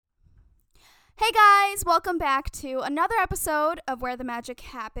Hey guys, welcome back to another episode of Where the Magic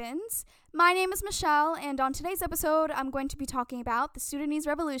Happens. My name is Michelle, and on today's episode, I'm going to be talking about the Sudanese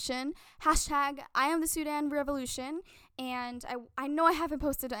Revolution, hashtag I am the Sudan Revolution, and I know I haven't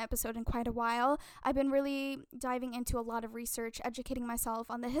posted an episode in quite a while. I've been really diving into a lot of research, educating myself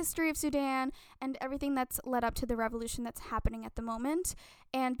on the history of Sudan and everything that's led up to the revolution that's happening at the moment.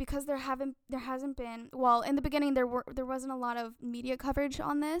 And because there hasn't been, well, in the beginning there wasn't a lot of media coverage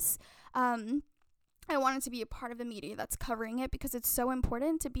on this. I wanted to be a part of the media that's covering it because it's so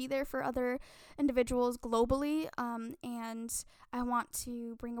important to be there for other individuals globally, and I want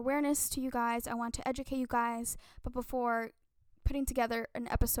to bring awareness to you guys. I want to educate you guys, but before putting together an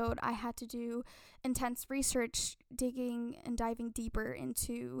episode, I had to do intense research, digging and diving deeper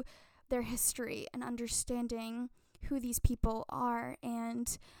into their history and understanding who these people are,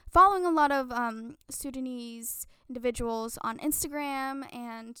 and following a lot of Sudanese individuals on Instagram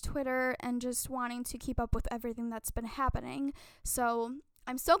and Twitter, and just wanting to keep up with everything that's been happening. So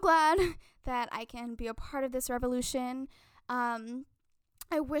I'm so glad that I can be a part of this revolution.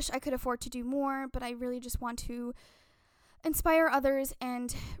 I wish I could afford to do more, but I really just want to inspire others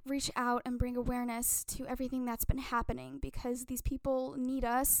and reach out and bring awareness to everything that's been happening, because these people need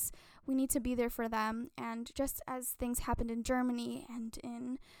us. We need to be there for them, and just as things happened in Germany and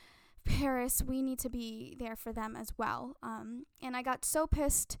in Paris, we need to be there for them as well. And I got so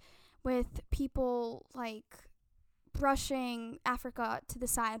pissed with people like brushing Africa to the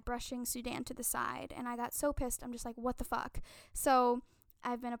side, brushing Sudan to the side, and I got so pissed. I'm just like, what the fuck? So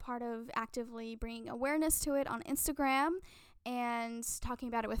I've been a part of actively bringing awareness to it on Instagram and talking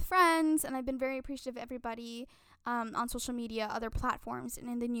about it with friends, and I've been very appreciative of everybody on social media, other platforms, and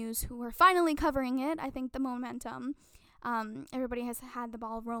in the news who are finally covering it. I think the momentum, everybody has had the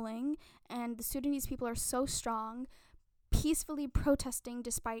ball rolling, and the Sudanese people are so strong, peacefully protesting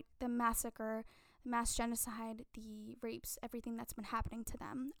despite the massacre, mass genocide, the rapes, everything that's been happening to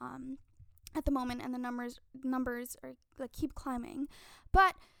them at the moment, and the numbers are like keep climbing.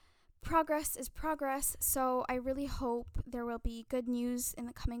 But progress is progress, so I really hope there will be good news in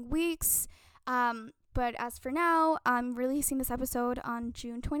the coming weeks. But as for now, I'm releasing this episode on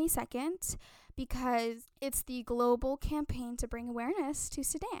June 22nd because it's the global campaign to bring awareness to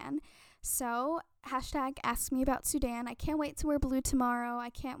Sudan. So hashtag ask me about Sudan. I can't wait to wear blue tomorrow. I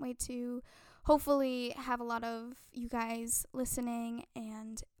can't wait to hopefully have a lot of you guys listening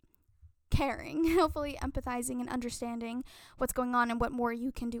and caring, hopefully empathizing and understanding what's going on and what more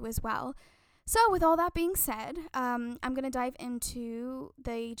you can do as well. So with all that being said, I'm going to dive into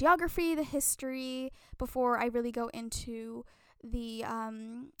the geography, the history, before I really go into the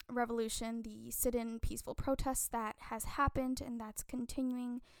revolution, the sit-in peaceful protests that has happened and that's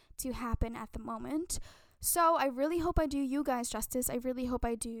continuing to happen at the moment. So I really hope I do you guys justice. I really hope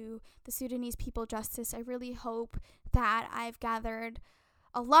I do the Sudanese people justice. I really hope that I've gathered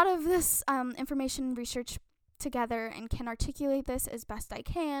a lot of this information and research together and can articulate this as best I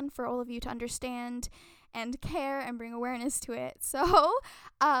can for all of you to understand and care and bring awareness to it. So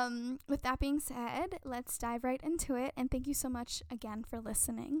with that being said, let's dive right into it, and thank you so much again for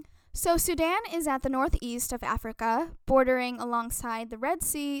listening. So Sudan is at the northeast of Africa, bordering alongside the Red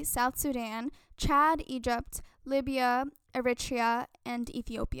Sea, South Sudan, Chad, Egypt, Libya, Eritrea, and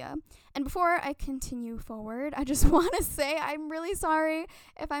Ethiopia. And before I continue forward, I just want to say I'm really sorry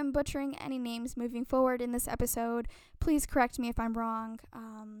if I'm butchering any names moving forward in this episode. Please correct me if I'm wrong.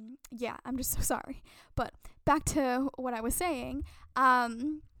 I'm just so sorry. But back to what I was saying.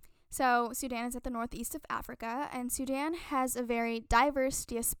 So Sudan is at the northeast of Africa, and Sudan has a very diverse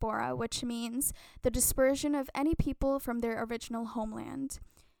diaspora, which means the dispersion of any people from their original homeland.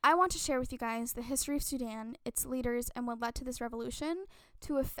 I want to share with you guys the history of Sudan, its leaders, and what led to this revolution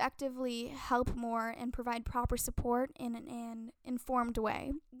to effectively help more and provide proper support in an informed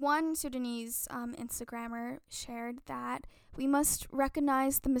way. One Sudanese Instagrammer shared that we must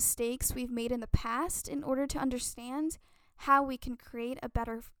recognize the mistakes we've made in the past in order to understand how we can create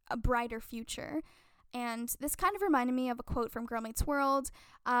a brighter future. And this kind of reminded me of a quote from Girl Meets World.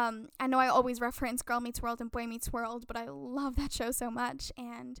 I know I always reference Girl Meets World and Boy Meets World, but I love that show so much.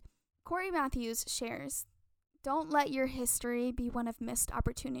 And Corey Matthews shares, "Don't let your history be one of missed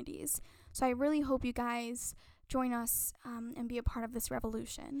opportunities." So I really hope you guys join us and be a part of this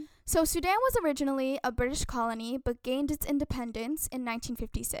revolution. So Sudan was originally a British colony, but gained its independence in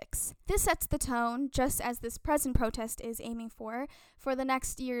 1956. This sets the tone, just as this present protest is aiming for the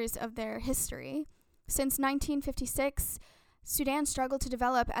next years of their history. Since 1956, Sudan struggled to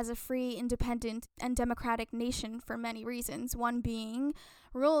develop as a free, independent, and democratic nation for many reasons, one being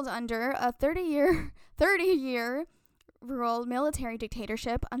ruled under a 30-year rural military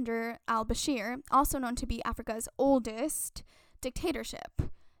dictatorship under al-Bashir, also known to be Africa's oldest dictatorship.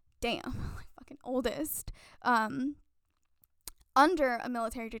 Damn, like fucking oldest. Under a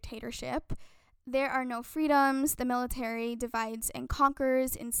military dictatorship, there are no freedoms. The military divides and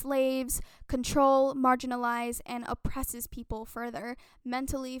conquers, enslaves, control, marginalize, and oppresses people further,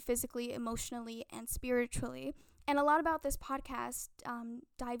 mentally, physically, emotionally, and spiritually. And a lot about this podcast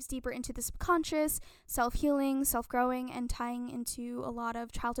dives deeper into the subconscious, self-healing, self-growing, and tying into a lot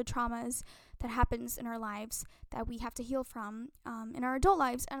of childhood traumas that happens in our lives that we have to heal from in our adult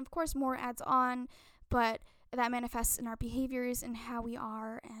lives. And of course, more adds on, but that manifests in our behaviors and how we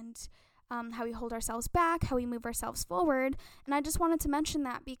are and how we hold ourselves back, how we move ourselves forward. And I just wanted to mention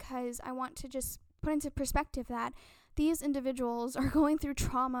that because I want to just put into perspective that these individuals are going through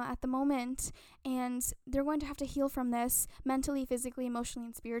trauma at the moment, and they're going to have to heal from this mentally, physically, emotionally,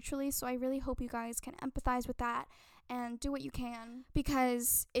 and spiritually. So I really hope you guys can empathize with that and do what you can,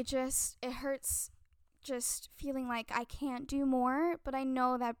 because it hurts just feeling like I can't do more, but I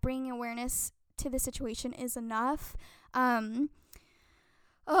know that bringing awareness to the situation is enough. I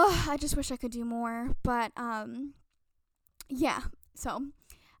just wish I could do more, but yeah. So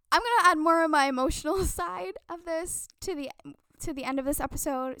I'm gonna add more of my emotional side of this to the end of this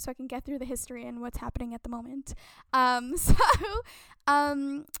episode, so I can get through the history and what's happening at the moment.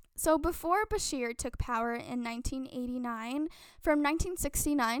 So before Bashir took power in 1989, from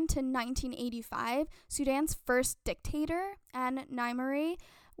 1969 to 1985, Sudan's first dictator, An Nimari,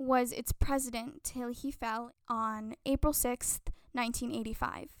 was its president till he fell on April 6th,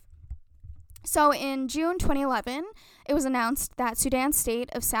 1985. So in June 2011, it was announced that Sudan's state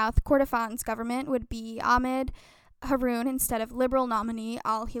of South Kordofan's government would be Ahmed Haroun instead of Liberal nominee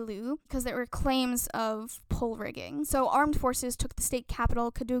Al-Hilou, because there were claims of poll rigging. So armed forces took the state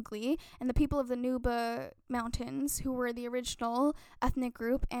capital, Kadugli, and the people of the Nuba Mountains, who were the original ethnic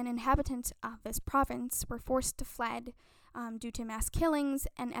group and inhabitants of this province, were forced to fled due to mass killings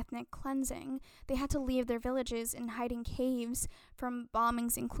and ethnic cleansing. They had to leave their villages and hide in caves, from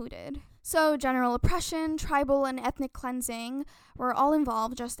bombings included. So general oppression, tribal and ethnic cleansing were all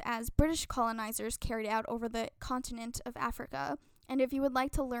involved, just as British colonizers carried out over the continent of Africa. And if you would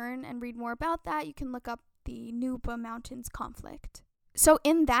like to learn and read more about that, you can look up the Nuba Mountains conflict. So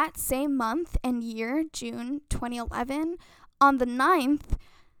in that same month and year, June 2011, on the 9th,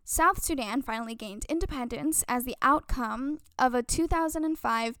 South Sudan finally gained independence as the outcome of a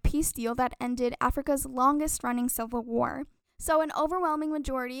 2005 peace deal that ended Africa's longest-running civil war. So an overwhelming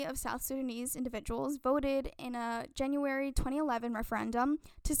majority of South Sudanese individuals voted in a January 2011 referendum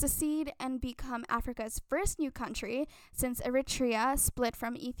to secede and become Africa's first new country since Eritrea split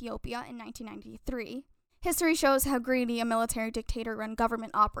from Ethiopia in 1993. History shows how greedy a military dictator-run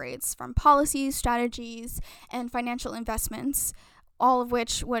government operates, from policies, strategies, and financial investments, all of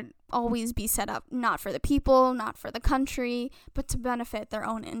which would always be set up not for the people, not for the country, but to benefit their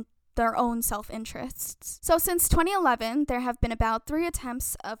own self-interests. So since 2011, there have been about 3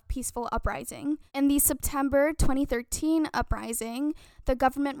 attempts of peaceful uprising. In the September 2013 uprising, the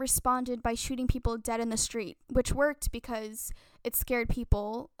government responded by shooting people dead in the street, which worked because it scared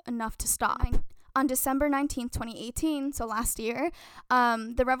people enough to stop. On December 19, 2018, so last year,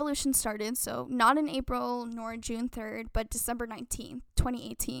 the revolution started, so not in April nor June 3rd, but December 19,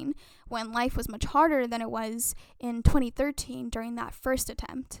 2018, when life was much harder than it was in 2013 during that first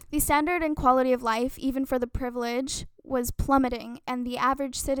attempt. The standard and quality of life, even for the privileged, was plummeting, and the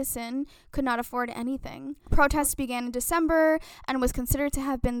average citizen could not afford anything. Protests began in December and was considered to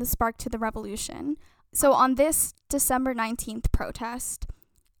have been the spark to the revolution. So on this December 19th protest,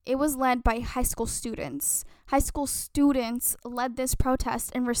 it was led by high school students. High school students led this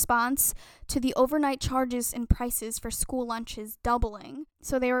protest in response to the overnight charges and prices for school lunches doubling.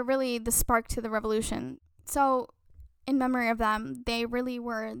 So they were really the spark to the revolution. So in memory of them, they really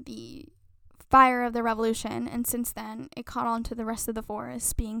were the fire of the revolution, and since then, it caught on to the rest of the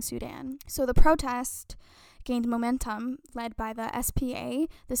forest, being Sudan. So the protest gained momentum, led by the SPA,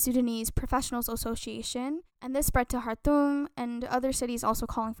 the Sudanese Professionals Association, and this spread to Khartoum and other cities also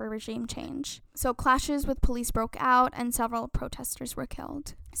calling for regime change. So clashes with police broke out and several protesters were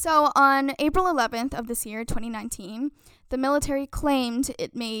killed. So on April 11th of this year, 2019, the military claimed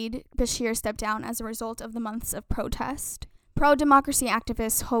it made Bashir step down as a result of the months of protest. Pro-democracy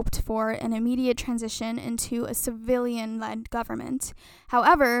activists hoped for an immediate transition into a civilian-led government.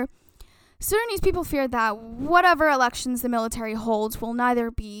 However, Sudanese people fear that whatever elections the military holds will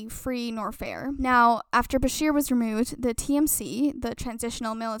neither be free nor fair. Now, after Bashir was removed, the TMC, the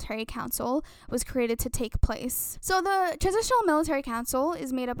Transitional Military Council, was created to take place. So the Transitional Military Council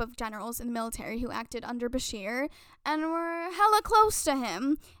is made up of generals in the military who acted under Bashir and were hella close to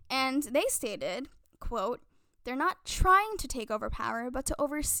him, and they stated, quote, "They're not trying to take over power, but to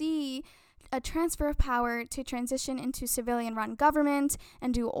oversee a transfer of power to transition into civilian-run government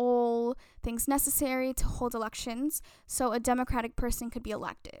and do all things necessary to hold elections so a democratic person could be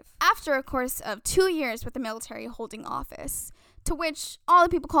elected." After a course of 2 years with the military holding office, to which all the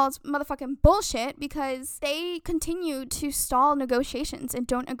people called motherfucking bullshit because they continue to stall negotiations and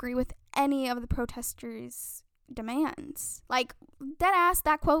don't agree with any of the protesters' demands. Like, deadass,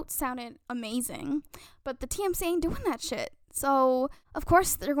 that quote sounded amazing, but the TMC ain't doing that shit. So, of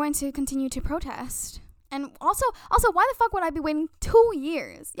course, they're going to continue to protest. And also, why the fuck would I be waiting 2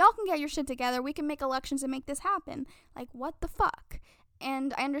 years? Y'all can get your shit together. We can make elections and make this happen. Like, what the fuck?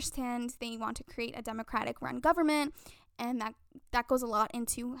 And I understand they want to create a democratic-run government, and that goes a lot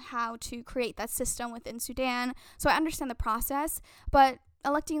into how to create that system within Sudan. So I understand the process, but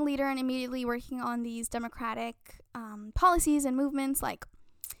electing a leader and immediately working on these democratic policies and movements, like,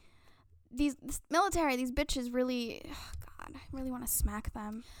 this military, these bitches really... I really want to smack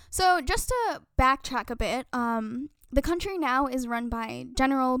them. So just to backtrack a bit, the country now is run by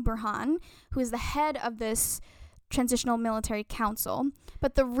General Burhan, who is the head of this Transitional Military Council.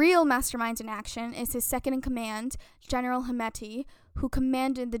 But the real mastermind in action is his second in command, General Hemeti, who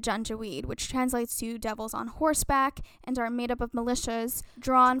commanded the Janjaweed, which translates to devils on horseback, and are made up of militias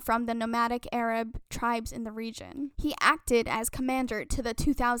drawn from the nomadic Arab tribes in the region. He acted as commander to the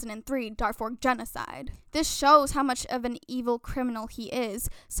 2003 Darfur genocide. This shows how much of an evil criminal he is.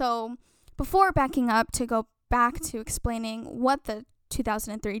 So before backing up to go back to explaining what the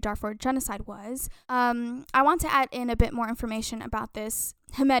 2003 Darfur genocide was, I want to add in a bit more information about this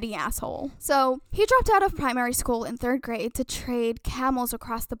Hemeti asshole. So he dropped out of primary school in 3rd grade to trade camels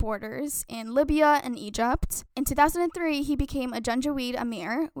across the borders in Libya and Egypt. In 2003, he became a Janjaweed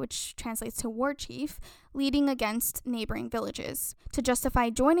Amir, which translates to war chief, leading against neighboring villages. To justify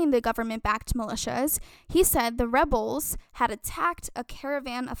joining the government-backed militias, he said the rebels had attacked a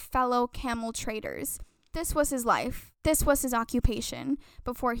caravan of fellow camel traders. This was his life. This was his occupation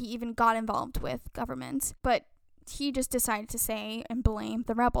before he even got involved with government. But he just decided to say and blame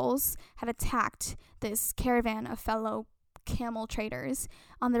the rebels had attacked this caravan of fellow camel traders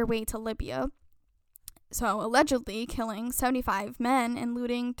on their way to Libya. So allegedly killing 75 men and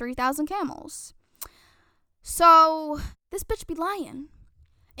looting 3,000 camels. So this bitch be lying.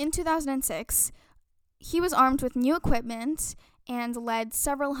 In 2006, he was armed with new equipment and led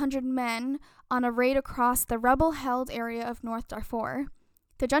several hundred men on a raid across the rebel-held area of North Darfur.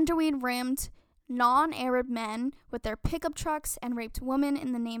 The Janjaweed rammed non-Arab men with their pickup trucks and raped women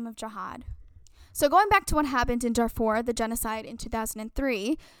in the name of jihad. So going back to what happened in Darfur, the genocide in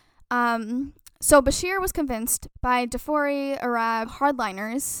 2003, so Bashir was convinced by Darfuri Arab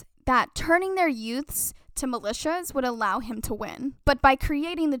hardliners that turning their youths to militias would allow him to win. But by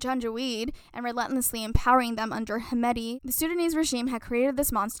creating the Janjaweed and relentlessly empowering them under Hemeti, the Sudanese regime had created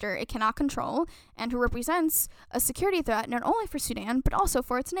this monster it cannot control and who represents a security threat not only for Sudan but also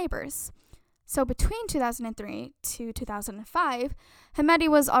for its neighbors. So between 2003 to 2005, Hemeti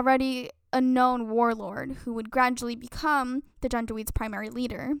was already a known warlord who would gradually become the Janjaweed's primary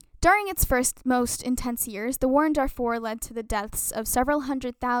leader. During its first most intense years, the war in Darfur led to the deaths of several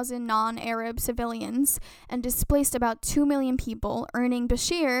 100,000 non-Arab civilians and displaced about 2 million people, earning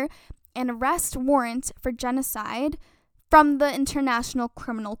Bashir an arrest warrant for genocide from the International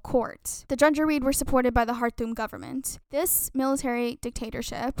Criminal Court. The Janjaweed were supported by the Khartoum government. This military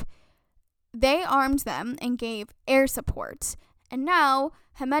dictatorship, they armed them and gave air support. And now,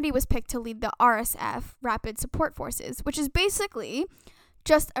 Hemeti was picked to lead the RSF, Rapid Support Forces, which is basically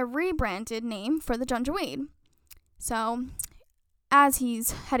just a rebranded name for the Janjaweed. So, as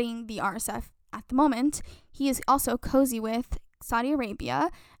he's heading the RSF at the moment, he is also cozy with Saudi Arabia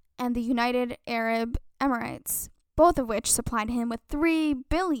and the United Arab Emirates, both of which supplied him with $3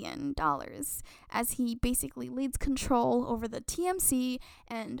 billion as he basically leads control over the TMC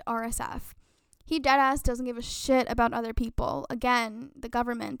and RSF. He deadass doesn't give a shit about other people. Again, the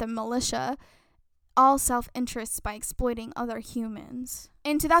government, the militia, all self-interests by exploiting other humans.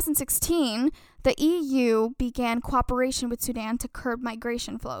 In 2016, the EU began cooperation with Sudan to curb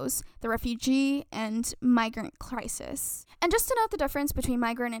migration flows, the refugee and migrant crisis. And just to note the difference between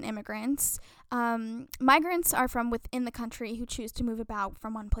migrant and immigrants, migrants are from within the country who choose to move about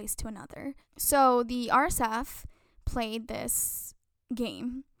from one place to another. So the RSF played this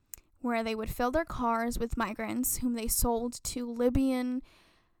game where they would fill their cars with migrants whom they sold to Libyan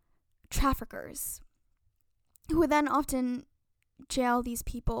traffickers, who would then often jail these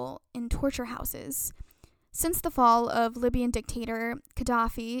people in torture houses. Since the fall of Libyan dictator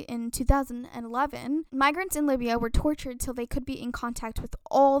Gaddafi in 2011, migrants in Libya were tortured till they could be in contact with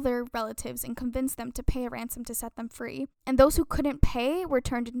all their relatives and convince them to pay a ransom to set them free. And those who couldn't pay were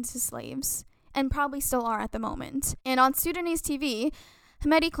turned into slaves, and probably still are at the moment. And on Sudanese TV,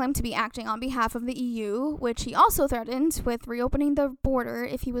 Hemedti claimed to be acting on behalf of the EU, which he also threatened with reopening the border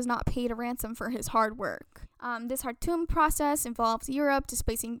if he was not paid a ransom for his hard work. This Khartoum process involves Europe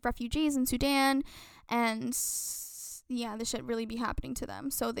displacing refugees in Sudan, and yeah, this should really be happening to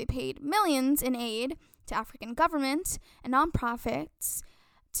them. So they paid millions in aid to African government and nonprofits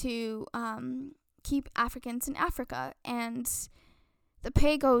to keep Africans in Africa, and the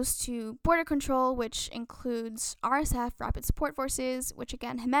pay goes to border control, which includes RSF, Rapid Support Forces, which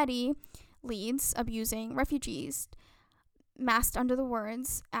again Hemedti leads, abusing refugees, masked under the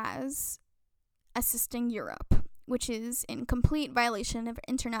words as assisting Europe, which is in complete violation of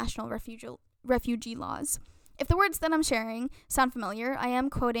international refugee laws. If the words that I'm sharing sound familiar, I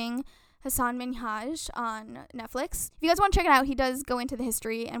am quoting Hassan Minhaj on Netflix. If you guys want to check it out, he does go into the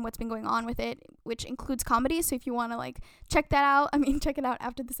history and what's been going on with it, which includes comedy. So if you want to check that out, check it out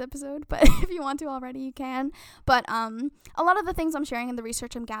after this episode, but if you want to already, you can. But a lot of the things I'm sharing and the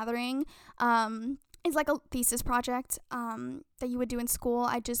research I'm gathering is like a thesis project that you would do in school.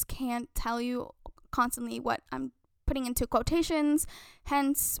 I just can't tell you constantly what I'm putting into quotations,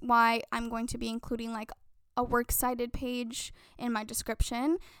 hence why I'm going to be including a works cited page in my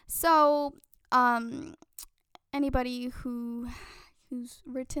description. So anybody who's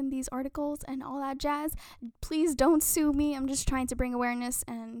written these articles and all that jazz, please don't sue me. I'm just trying to bring awareness,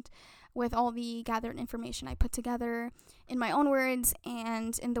 and with all the gathered information I put together in my own words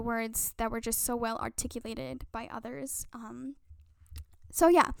and in the words that were just so well articulated by others. So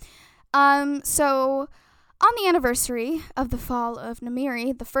on the anniversary of the fall of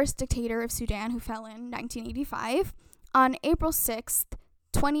Nimr, the first dictator of Sudan who fell in 1985, on April 6th,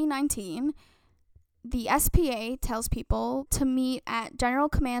 2019, the SPA tells people to meet at General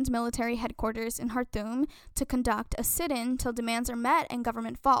Command Military Headquarters in Khartoum to conduct a sit-in till demands are met and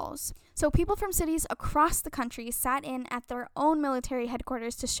government falls. So people from cities across the country sat in at their own military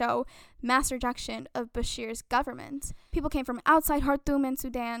headquarters to show mass rejection of Bashir's government. People came from outside Khartoum and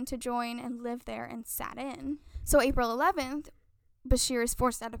Sudan to join and live there and sat in. So April 11th, Bashir is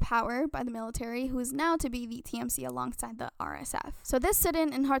forced out of power by the military, who is now to be the TMC alongside the RSF. So this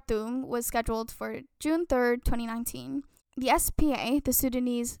sit-in in Khartoum was scheduled for June 3rd, 2019. The SPA, the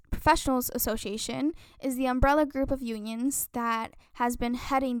Sudanese Professionals Association, is the umbrella group of unions that has been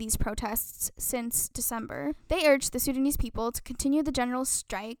heading these protests since December. They urged the Sudanese people to continue the general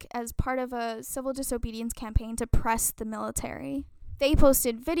strike as part of a civil disobedience campaign to press the military. They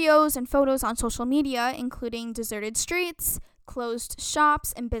posted videos and photos on social media, including deserted streets, closed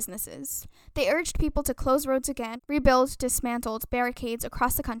shops, and businesses. They urged people to close roads again, rebuild dismantled barricades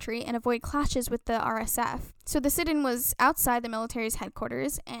across the country, and avoid clashes with the RSF. So the sit-in was outside the military's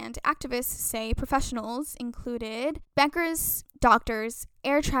headquarters, and activists say professionals included bankers, doctors,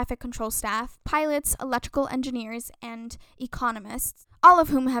 air traffic control staff, pilots, electrical engineers, and economists, all of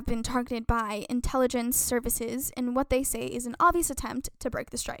whom have been targeted by intelligence services in what they say is an obvious attempt to break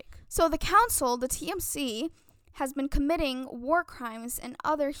the strike. So the council, the TMC, has been committing war crimes and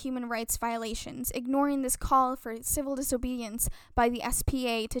other human rights violations, ignoring this call for civil disobedience by the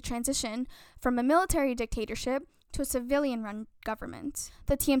SPA to transition from a military dictatorship to a civilian-run government.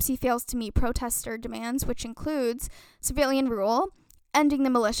 The TMC fails to meet protester demands, which includes civilian rule, ending the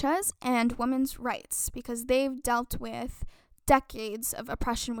militias, and women's rights, because they've dealt with decades of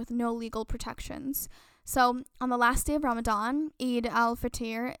oppression with no legal protections. So, on the last day of Ramadan, Eid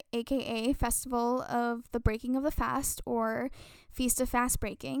al-Fitr, aka Festival of the Breaking of the Fast, or Feast of Fast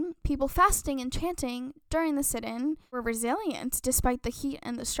Breaking, people fasting and chanting during the sit-in were resilient despite the heat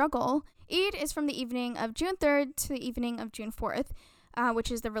and the struggle. Eid is from the evening of June 3rd to the evening of June 4th,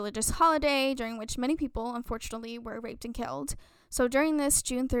 which is the religious holiday during which many people, unfortunately, were raped and killed. So during this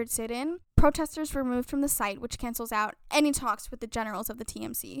June 3rd sit-in, protesters were removed from the site, which cancels out any talks with the generals of the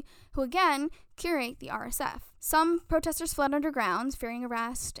TMC, who again curate the RSF. Some protesters fled underground, fearing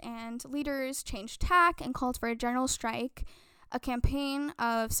arrest, and leaders changed tack and called for a general strike, a campaign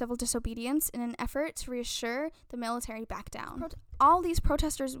of civil disobedience in an effort to reassure the military back down. All these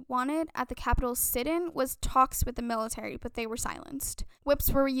protesters wanted at the Capitol sit-in was talks with the military, but they were silenced. Whips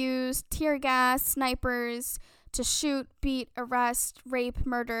were used, tear gas, snipers, to shoot, beat, arrest, rape,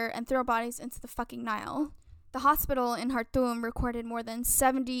 murder, and throw bodies into the fucking Nile. The hospital in Khartoum recorded more than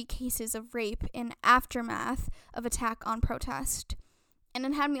 70 cases of rape in aftermath of attack on protest. And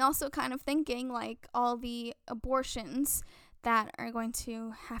it had me also kind of thinking, like, all the abortions that are going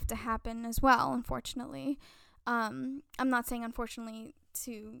to have to happen as well, unfortunately. I'm not saying unfortunately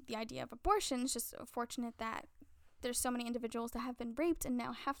to the idea of abortion, it's just fortunate that there's so many individuals that have been raped and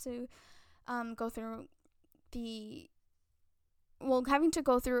now have to go through having to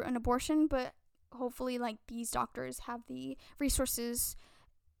go through an abortion, but hopefully, like, these doctors have the resources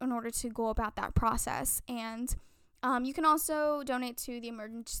in order to go about that process. And you can also donate to the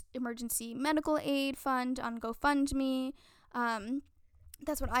Emergency Medical Aid Fund on GoFundMe.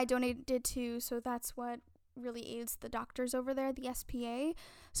 That's what I donated to, so that's what really aids the doctors over there, the SPA.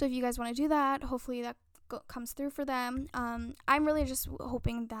 So if you guys want to do that, hopefully that comes through for them. I'm really just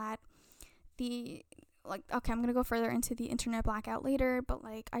hoping that I'm going to go further into the internet blackout later, but,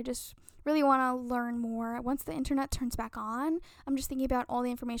 like, I just really want to learn more. Once the internet turns back on, I'm just thinking about all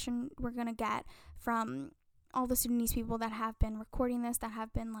the information we're going to get from all the Sudanese people that have been recording this, that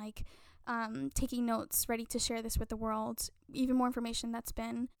have been, like, taking notes, ready to share this with the world. Even more information that's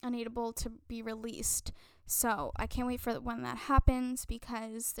been unable to be released. So I can't wait for when that happens,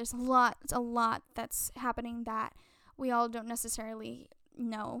 because there's a lot that's happening that we all don't necessarily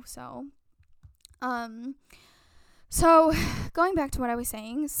know. So going back to what I was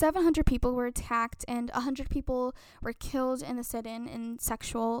saying, 700 people were attacked and 100 people were killed in the sit-in in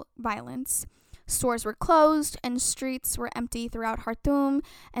sexual violence. Stores were closed and streets were empty throughout Khartoum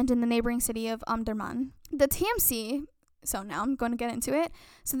and in the neighboring city of Omdurman. The TMC, so now I'm going to get into it.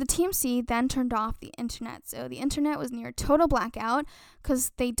 So the TMC then turned off the internet. So the internet was near total blackout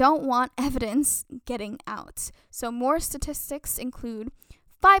because they don't want evidence getting out. So more statistics include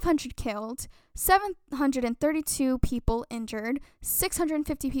 500 killed, 732 people injured,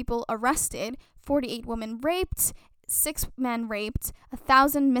 650 people arrested, 48 women raped, 6 men raped,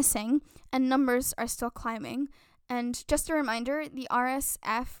 1,000 missing, and numbers are still climbing. And just a reminder, the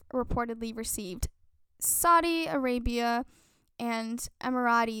RSF reportedly received Saudi Arabia and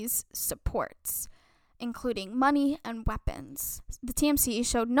Emiratis supports, including money and weapons. The TMC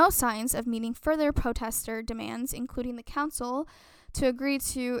showed no signs of meeting further protester demands, including the council to agree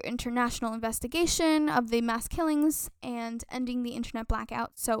to international investigation of the mass killings and ending the internet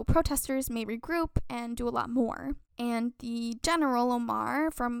blackout, so protesters may regroup and do a lot more. And the General Omar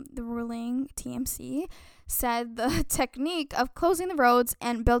from the ruling TMC said the technique of closing the roads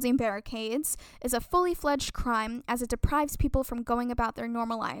and building barricades is a fully fledged crime as it deprives people from going about their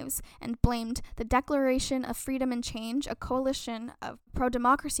normal lives, and blamed the Declaration of Freedom and Change, a coalition of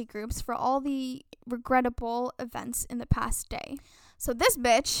pro-democracy groups, for all the regrettable events in the past day. So this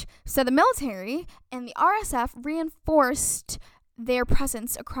bitch said the military and the RSF reinforced their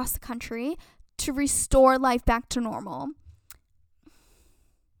presence across the country to restore life back to normal.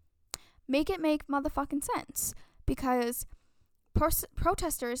 Make it make motherfucking sense, because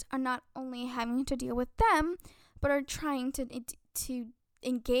protesters are not only having to deal with them, but are trying to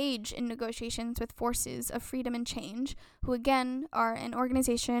engage in negotiations with Forces of Freedom and Change, who again are an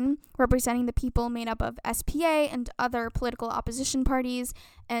organization representing the people made up of SPA and other political opposition parties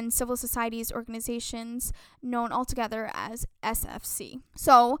and civil societies organizations known altogether as SFC.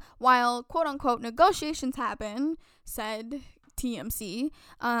 So while quote-unquote negotiations happen, said TMC,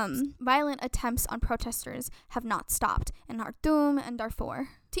 violent attempts on protesters have not stopped in Khartoum and Darfur.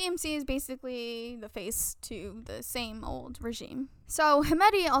 TMC is basically the face to the same old regime. So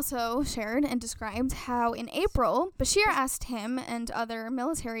Hemedti also shared and described how in April, Bashir asked him and other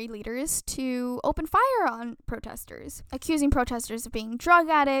military leaders to open fire on protesters, accusing protesters of being drug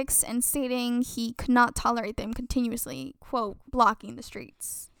addicts and stating he could not tolerate them continuously, quote, blocking the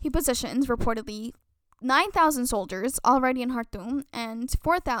streets. He positioned reportedly 9,000 soldiers already in Khartoum and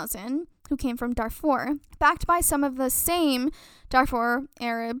 4,000 who came from Darfur, backed by some of the same Darfur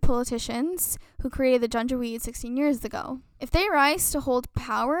Arab politicians who created the Janjaweed 16 years ago. If they rise to hold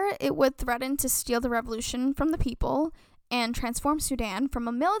power, it would threaten to steal the revolution from the people and transform Sudan from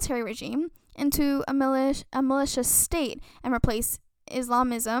a military regime into a militia state and replace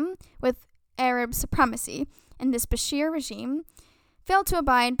Islamism with Arab supremacy. And this Bashir regime failed to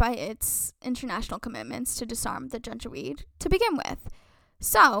abide by its international commitments to disarm the Janjaweed to begin with.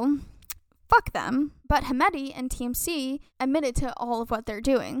 So, fuck them. But Hemedti and TMC admitted to all of what they're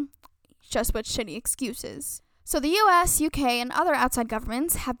doing, just with shitty excuses. So the US, UK, and other outside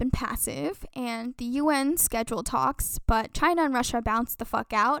governments have been passive, and the UN scheduled talks, but China and Russia bounced the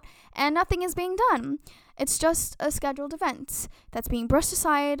fuck out, and nothing is being done. It's just a scheduled event that's being brushed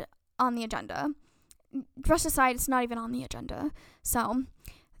aside on the agenda. Brushed aside, it's not even on the agenda. So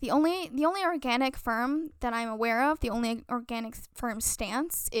The only organic firm that I'm aware of, the only organic firm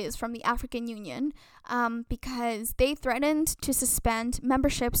stance is from the African Union, because they threatened to suspend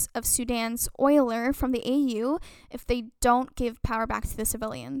memberships of Sudan's oiler from the AU if they don't give power back to the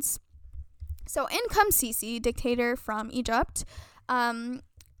civilians. So in comes Sisi, dictator from Egypt,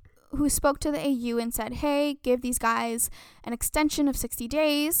 who spoke to the AU and said, hey, give these guys an extension of 60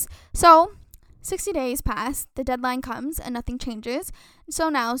 days. So 60 days pass, the deadline comes, and nothing changes. So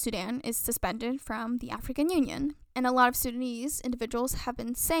now Sudan is suspended from the African Union. And a lot of Sudanese individuals have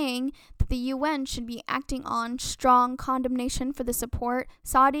been saying that the UN should be acting on strong condemnation for the support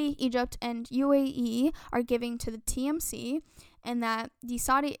Saudi, Egypt, and UAE are giving to the TMC, and that the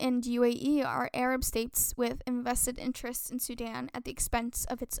Saudi and UAE are Arab states with invested interests in Sudan at the expense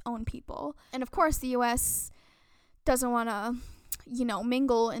of its own people. And of course, the US doesn't want to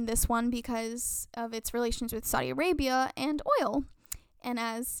mingle in this one because of its relations with Saudi Arabia and oil. And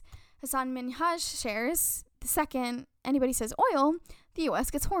as Hassan Minhaj shares, the second anybody says oil, the US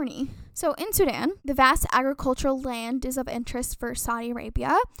gets horny. So in Sudan, the vast agricultural land is of interest for Saudi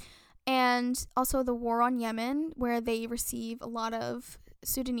Arabia, and also the war on Yemen, where they receive a lot of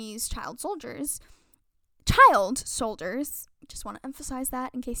Sudanese child soldiers. Just want to emphasize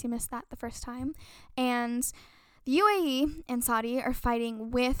that in case you missed that the first time. And the UAE and Saudi are fighting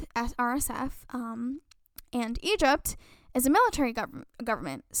with RSF, and Egypt is a military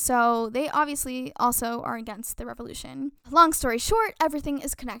government, so they obviously also are against the revolution. Long story short, everything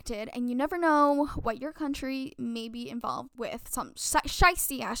is connected, and you never know what your country may be involved with, some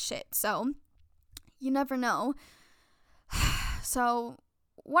shiesty ass shit, so you never know. So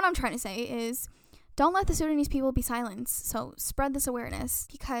what I'm trying to say is, don't let the Sudanese people be silenced, so spread this awareness,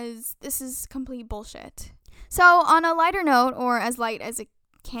 because this is complete bullshit. So on a lighter note, or as light as it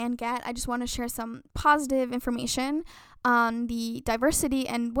can get, I just want to share some positive information on the diversity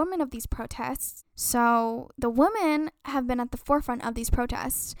and women of these protests. So the women have been at the forefront of these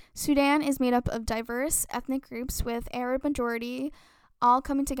protests. Sudan is made up of diverse ethnic groups with Arab majority all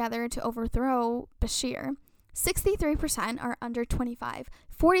coming together to overthrow Bashir. 63% are under 25,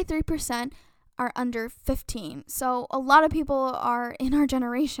 43% are under 15. So a lot of people are in our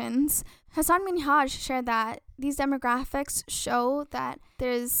generations. Hassan Minhaj shared that these demographics show that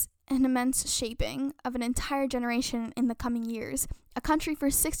there's an immense shaping of an entire generation in the coming years. A country for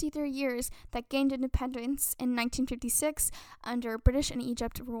 63 years that gained independence in 1956 under British and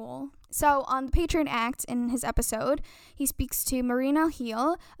Egypt rule. So on the Patriot Act, in his episode, he speaks to Marine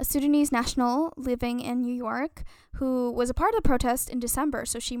Al-Hil, a Sudanese national living in New York, who was a part of the protest in December,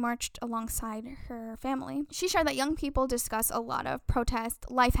 so she marched alongside her family. She shared that young people discuss a lot of protest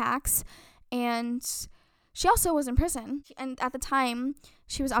life hacks, and she also was in prison. And at the time,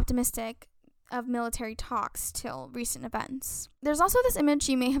 she was optimistic of military talks till recent events. There's also this image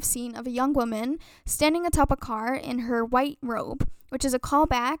you may have seen of a young woman standing atop a car in her white robe, which is a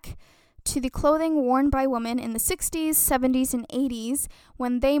callback to the clothing worn by women in the 60s, 70s, and 80s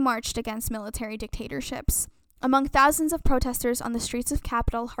when they marched against military dictatorships. Among thousands of protesters on the streets of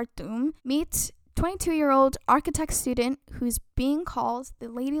capital Khartoum, meet 22-year-old architect student who's being called the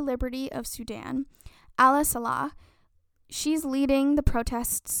Lady Liberty of Sudan, Ala Salah. She's leading the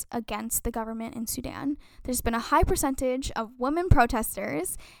protests against the government in Sudan. There's been a high percentage of women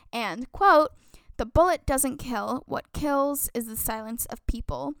protesters, and, quote, "The bullet doesn't kill. What kills is the silence of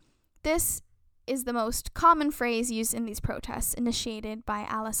people." This is the most common phrase used in these protests, initiated by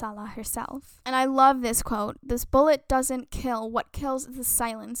Ala Salah herself. And I love this quote: "This bullet doesn't kill. What kills is the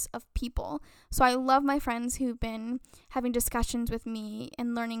silence of people." So I love my friends who've been having discussions with me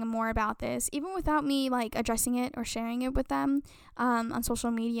and learning more about this, even without me addressing it or sharing it with them on social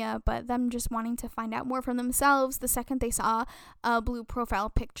media, but them just wanting to find out more from themselves the second they saw a blue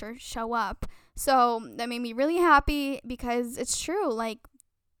profile picture show up. So that made me really happy, because it's true,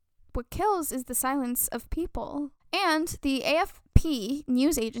 what kills is the silence of people. And the AFP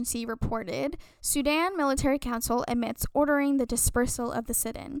news agency reported Sudan Military Council admits ordering the dispersal of the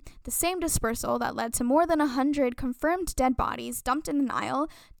sit-in, the same dispersal that led to more than 100 confirmed dead bodies dumped in the Nile,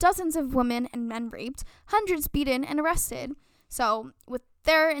 dozens of women and men raped, hundreds beaten and arrested. So with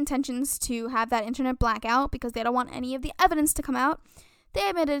their intentions to have that internet blackout because they don't want any of the evidence to come out, they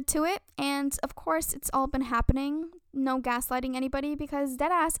admitted to it, and of course it's all been happening. No gaslighting anybody, because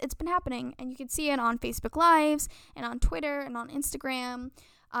deadass, it's been happening, and you can see it on Facebook Lives and on Twitter and on Instagram,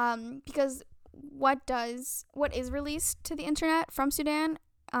 because what is released to the internet from Sudan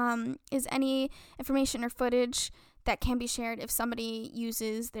is any information or footage that can be shared if somebody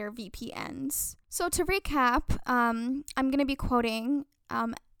uses their VPNs. So to recap, I'm going to be quoting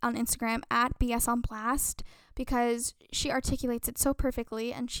on Instagram at BS on Blast, because she articulates it so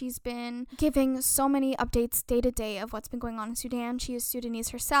perfectly, and she's been giving so many updates day to day of what's been going on in Sudan. She is Sudanese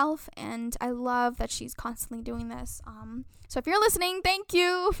herself, and I love that she's constantly doing this. So if you're listening, thank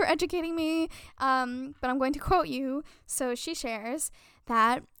you for educating me, but I'm going to quote you. So she shares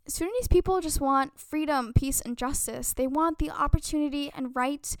that Sudanese people just want freedom, peace, and justice. They want the opportunity and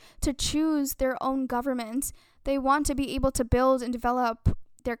right to choose their own government. They want to be able to build and develop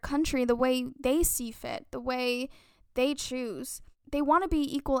their country the way they see fit, the way they choose. They want to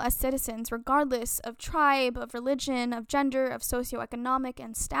be equal as citizens, regardless of tribe, of religion, of gender, of socioeconomic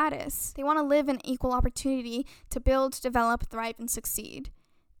and status. They want to live in equal opportunity to build, develop, thrive, and succeed.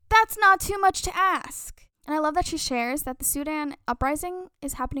 That's not too much to ask. And I love that she shares that the Sudan uprising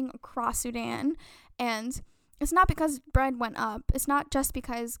is happening across Sudan, and it's not because bread went up. It's not just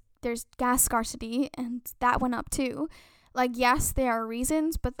because there's gas scarcity, and that went up too. Like, yes, there are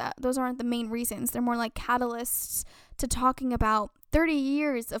reasons, but those aren't the main reasons. They're more like catalysts to talking about 30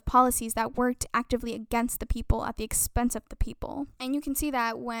 years of policies that worked actively against the people at the expense of the people. And you can see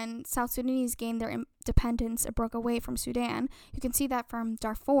that when South Sudanese gained their independence and broke away from Sudan. You can see that from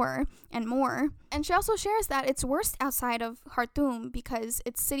Darfur and more. And she also shares that it's worse outside of Khartoum because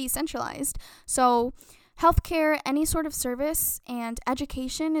it's city centralized. So healthcare, any sort of service, and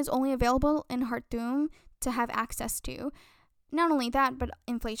education is only available in Khartoum to have access to. Not only that, but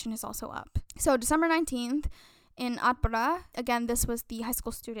inflation is also up. So December 19th in Atbara, again, this was the high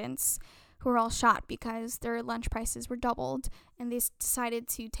school students who were all shot because their lunch prices were doubled, and they decided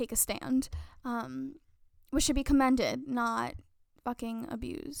to take a stand, which should be commended, not fucking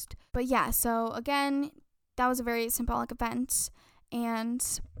abused. But yeah, so again, that was a very symbolic event,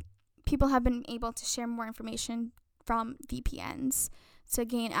 and people have been able to share more information from VPNs to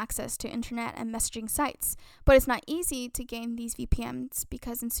gain access to internet and messaging sites. But it's not easy to gain these VPNs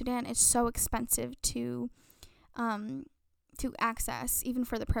because in Sudan it's so expensive to access, even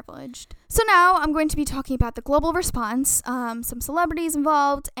for the privileged. So now I'm going to be talking about the global response, some celebrities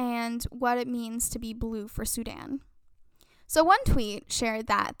involved, and what it means to be blue for Sudan. So one tweet shared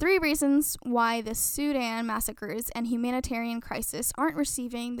that 3 reasons why the Sudan massacres and humanitarian crisis aren't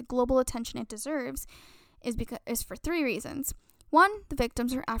receiving the global attention it deserves is for 3 reasons. 1, the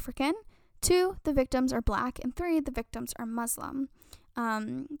victims are African. 2, the victims are Black. And 3, the victims are Muslim.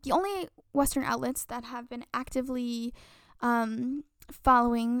 The only Western outlets that have been actively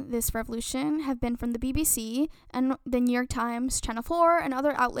following this revolution have been from the BBC and the New York Times, Channel 4, and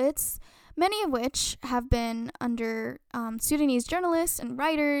other outlets, many of which have been under Sudanese journalists and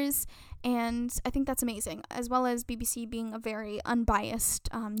writers, and I think that's amazing, as well as BBC being a very unbiased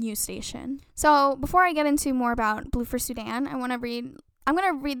news station. So before I get into more about Blue for Sudan, I'm going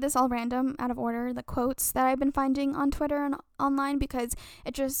to read this all random, out of order, the quotes that I've been finding on Twitter and online, because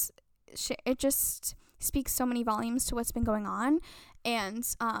it just speaks so many volumes to what's been going on. And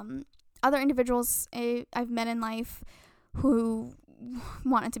other individuals I've met in life who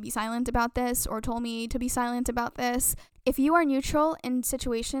wanted to be silent about this or told me to be silent about this. If you are neutral in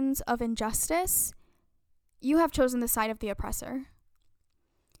situations of injustice, you have chosen the side of the oppressor.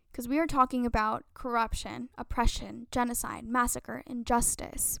 Because we are talking about corruption, oppression, genocide, massacre,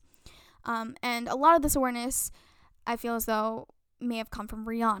 injustice. And a lot of this awareness, I feel as though, may have come from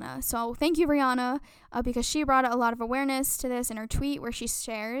Rihanna. So thank you, Rihanna, because she brought a lot of awareness to this in her tweet where she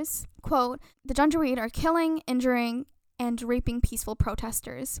shares, quote, "The Janjaweed are killing, injuring, and raping peaceful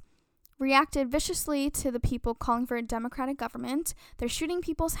protesters. Reacted viciously to the people calling for a democratic government. They're shooting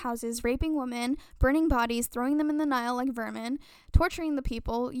people's houses, raping women, burning bodies, throwing them in the Nile like vermin, torturing the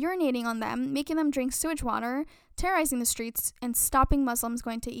people, urinating on them, making them drink sewage water, terrorizing the streets, and stopping Muslims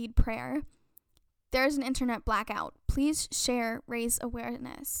going to Eid prayer. There's an internet blackout. Please share, raise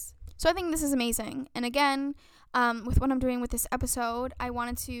awareness." So I think this is amazing. And again, with what I'm doing with this episode, I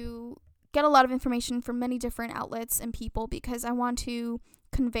wanted to get a lot of information from many different outlets and people because I want to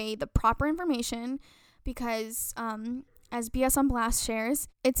convey the proper information because as BS on Blast shares,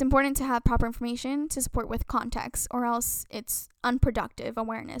 it's important to have proper information to support with context, or else it's unproductive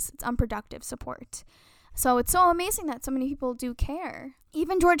awareness, it's unproductive support. So it's so amazing that so many people do care.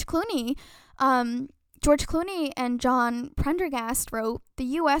 Even George Clooney and John Prendergast wrote, "The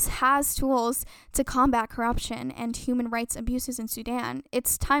U.S. has tools to combat corruption and human rights abuses in Sudan.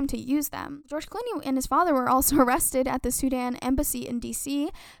 It's time to use them." George Clooney and his father were also arrested at the Sudan embassy in D.C.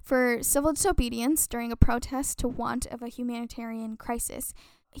 for civil disobedience during a protest to want of a humanitarian crisis.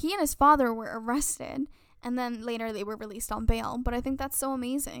 He and his father were arrested, and then later they were released on bail. But I think that's so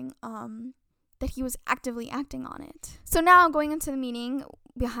amazing that he was actively acting on it. So now going into the meaning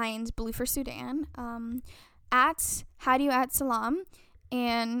behind Blue for Sudan, at Hadiu at Salam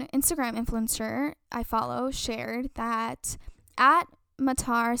an Instagram influencer I follow shared that at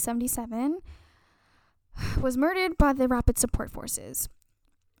Matar77 was murdered by the Rapid Support Forces.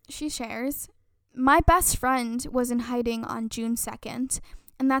 She shares, "My best friend was in hiding on June 2nd,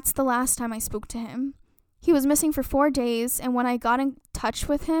 and that's the last time I spoke to him. He was missing for 4 days, and when I got in touch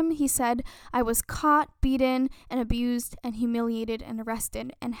with him, he said I was caught, beaten, and abused, and humiliated, and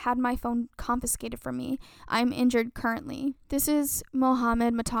arrested, and had my phone confiscated from me. I'm injured currently." This is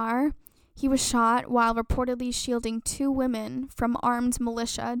Mohammed Matar. He was shot while reportedly shielding 2 women from armed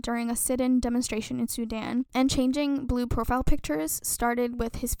militia during a sit-in demonstration in Sudan. And changing blue profile pictures started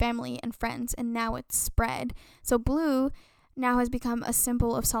with his family and friends, and now it's spread. So blue now has become a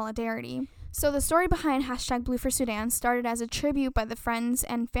symbol of solidarity. So the story behind hashtag Blue for Sudan started as a tribute by the friends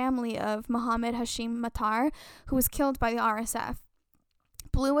and family of Mohammed Hashim Matar, who was killed by the RSF.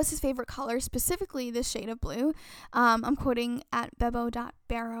 Blue was his favorite color, specifically this shade of blue. I'm quoting at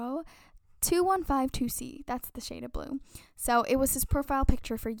bebo.barrow. 2152C, that's the shade of blue. So it was his profile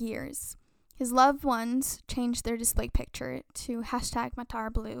picture for years. His loved ones changed their display picture to hashtag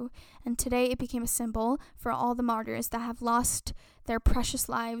Matar Blue, and today it became a symbol for all the martyrs that have lost their precious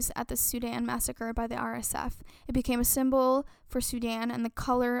lives at the Sudan massacre by the RSF. It became a symbol for Sudan and the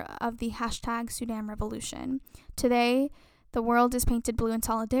color of the hashtag Sudan Revolution. Today, the world is painted blue in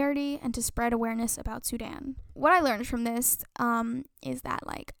solidarity and to spread awareness about Sudan. What I learned from this is that,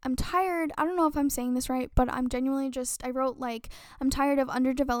 I'm tired, I don't know if I'm saying this right, but I'm genuinely I wrote, I'm tired of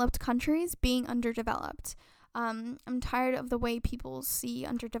underdeveloped countries being underdeveloped. I'm tired of the way people see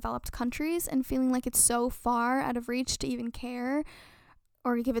underdeveloped countries and feeling like it's so far out of reach to even care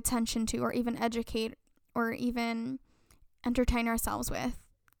or give attention to or even educate or even entertain ourselves with.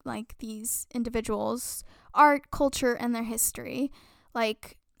 These individuals' art, culture, and their history,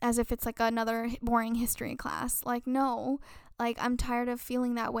 as if it's another boring history class. No, I'm tired of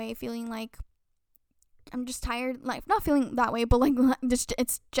feeling that way, I'm just tired, not feeling that way, but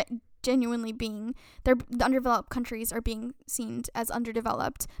it's genuinely being, the underdeveloped countries are being seen as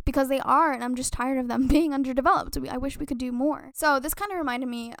underdeveloped because they are, and I'm just tired of them being underdeveloped. I wish we could do more. So this kind of reminded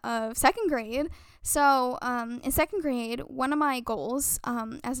me of second grade. So in second grade, one of my goals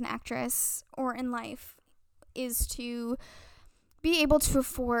as an actress or in life is to be able to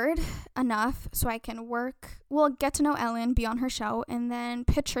afford enough so I can get to know Ellen, be on her show, and then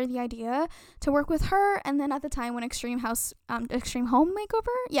pitch her the idea to work with her. And then at the time when Extreme Home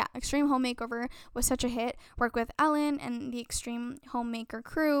Makeover was such a hit, work with Ellen and the Extreme Homemaker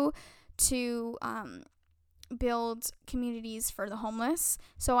crew to build communities for the homeless.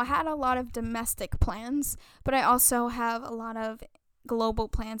 So I had a lot of domestic plans, but I also have a lot of global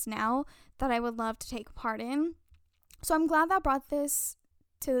plans now that I would love to take part in. So I'm glad that brought this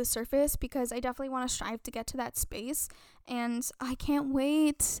to the surface because I definitely want to strive to get to that space. And I can't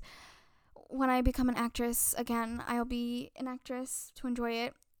wait when I become an actress again. I'll be an actress to enjoy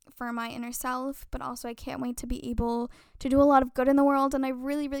it for my inner self, but also I can't wait to be able to do a lot of good in the world. And I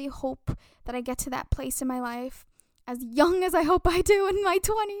really, really hope that I get to that place in my life as young as I hope I do in my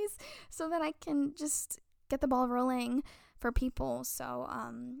 20s so that I can just get the ball rolling for people. So,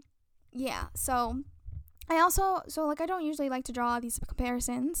 I don't usually like to draw these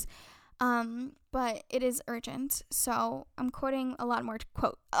comparisons, but it is urgent. So I'm quoting a lot more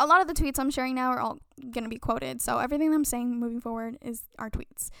a lot of the tweets I'm sharing now are all going to be quoted. So everything I'm saying moving forward are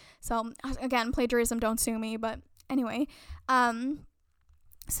tweets. So again, plagiarism, don't sue me. But anyway,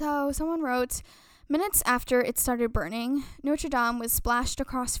 so someone wrote, "Minutes after it started burning, Notre Dame was splashed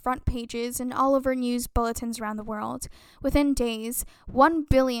across front pages and all over news bulletins around the world. Within days, $1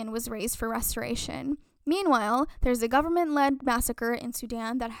 billion was raised for restoration. Meanwhile, there's a government-led massacre in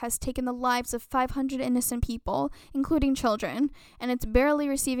Sudan that has taken the lives of 500 innocent people, including children, and it's barely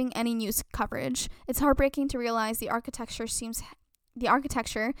receiving any news coverage. It's heartbreaking to realize the architecture seems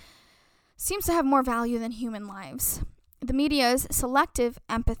to have more value than human lives. The media's selective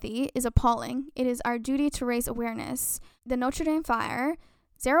empathy is appalling. It is our duty to raise awareness. The Notre Dame fire,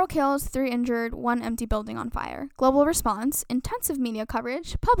 0 kills, 3 injured, 1 empty building on fire. Global response, intensive media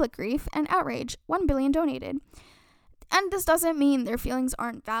coverage, public grief, and outrage, $1 billion donated." And this doesn't mean their feelings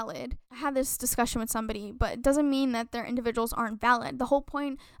aren't valid. I had this discussion with somebody, but it doesn't mean that their individuals aren't valid. The whole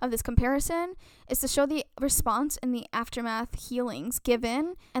point of this comparison is to show the response and the aftermath healings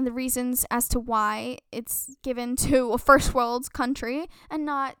given and the reasons as to why it's given to a first world country and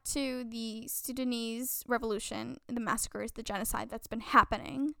not to the Sudanese revolution, the massacres, the genocide that's been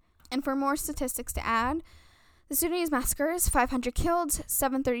happening. And for more statistics to add, The Sudanese massacres: 500 killed,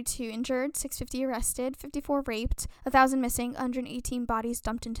 732 injured, 650 arrested, 54 raped, 1,000 missing, 118 bodies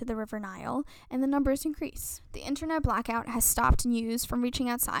dumped into the River Nile, and the numbers increase. The internet blackout has stopped news from reaching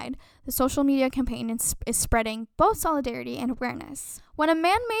outside. The social media campaign is spreading both solidarity and awareness. When a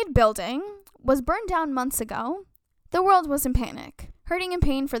man-made building was burned down months ago, the world was in panic, hurting in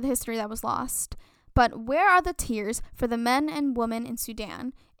pain for the history that was lost. But where are the tears for the men and women in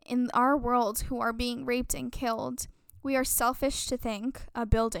Sudan, in our world, who are being raped and killed? We are selfish to think a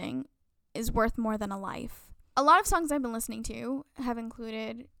building is worth more than a life. A lot of songs I've been listening to have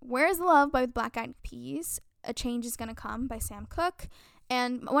included Where Is the Love by the Black Eyed Peas, A Change Is Gonna Come by Sam Cooke,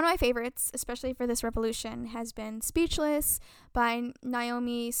 and one of my favorites, especially for this revolution, has been Speechless by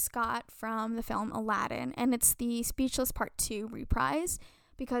Naomi Scott from the film Aladdin, and it's the Speechless Part 2 reprise,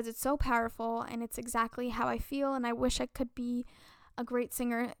 because it's so powerful and it's exactly how I feel, and I wish I could be a great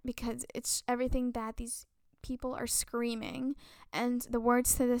singer because it's everything that these people are screaming. And the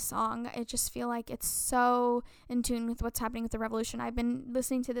words to this song, I just feel like it's so in tune with what's happening with the revolution. I've been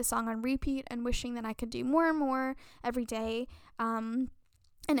listening to this song on repeat and wishing that I could do more and more every day, and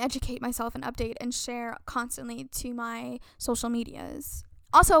educate myself and update and share constantly to my social medias.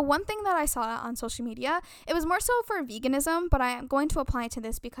 Also, one thing that I saw on social media, it was more so for veganism, but I am going to apply to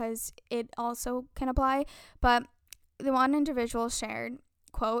this because it also can apply. But the one individual shared,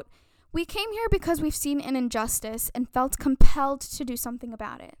 quote, "We came here because we've seen an injustice and felt compelled to do something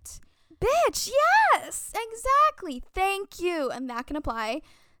about it." Bitch, yes, exactly. Thank you. And that can apply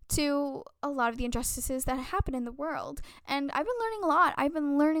to a lot of the injustices that happen in the world. And I've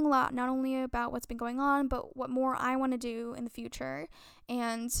been learning a lot. Not only about what's been going on, but what more I want to do in the future.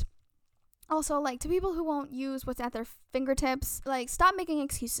 And also, like, to people who won't use what's at their fingertips, like, stop making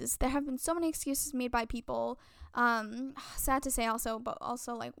excuses. There have been so many excuses made by people, sad to say also, but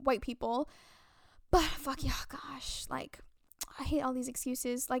also, like, white people. But fuck yeah, gosh, like, I hate all these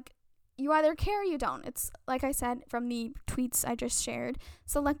excuses. Like, you either care or you don't. It's, like I said from the tweets I just shared,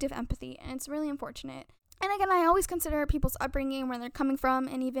 selective empathy, and it's really unfortunate. And again, I always consider people's upbringing, where they're coming from,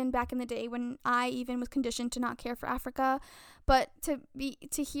 and even back in the day when I even was conditioned to not care for Africa. But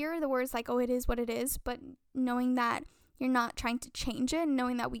to hear the words like, oh, it is what it is, but knowing that you're not trying to change it, and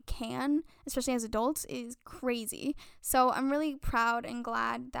knowing that we can, especially as adults, is crazy. So I'm really proud and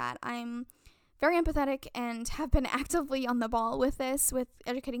glad that I'm very empathetic and have been actively on the ball with this, with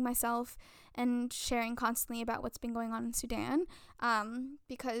educating myself and sharing constantly about what's been going on in Sudan,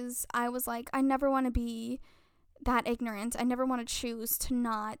 because I was like, I never want to be that ignorant. I never want to choose to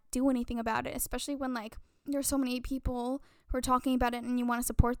not do anything about it, especially when, like, there's so many people who are talking about it and you want to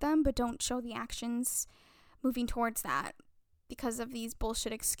support them but don't show the actions moving towards that because of these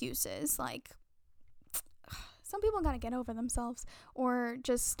bullshit excuses. Like, some people gotta get over themselves, or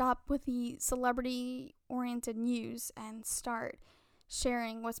just stop with the celebrity-oriented news and start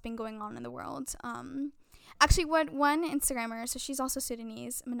sharing what's been going on in the world. Actually, what one Instagrammer, so she's also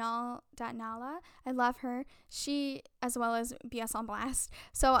Sudanese, Manal.Nala, I love her. She, as well as BS on Blast.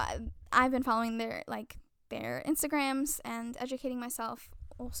 So I've been following their Instagrams and educating myself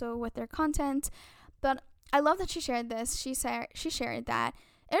also with their content. But I love that she shared this. She shared that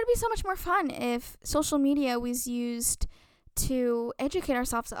it would be so much more fun if social media was used to educate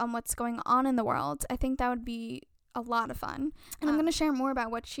ourselves on what's going on in the world. I think that would be a lot of fun. And I'm going to share more about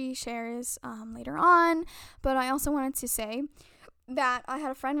what she shares later on. But I also wanted to say that I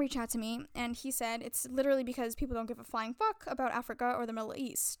had a friend reach out to me, and he said it's literally because people don't give a flying fuck about Africa or the Middle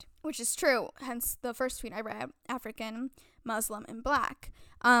East, which is true. Hence the first tweet I read, African, Muslim, and Black.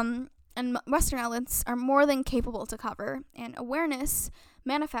 And Western outlets are more than capable to cover, and awareness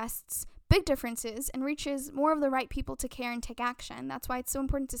manifests big differences and reaches more of the right people to care and take action. That's why it's so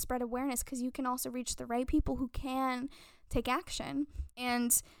important to spread awareness, because you can also reach the right people who can take action.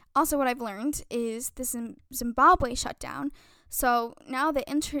 And also what I've learned is the Zimbabwe shutdown. So now the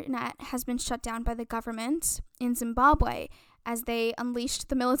internet has been shut down by the government in Zimbabwe as they unleashed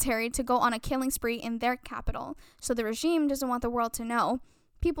the military to go on a killing spree in their capital. So the regime doesn't want the world to know.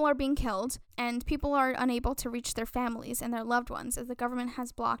 People are being killed, and people are unable to reach their families and their loved ones as the government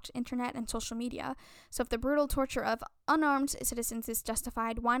has blocked internet and social media. So if the brutal torture of unarmed citizens is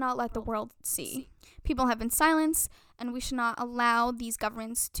justified, why not let the world see? People have been silenced, and we should not allow these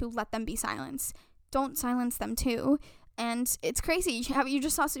governments to let them be silenced. Don't silence them too. And it's crazy. You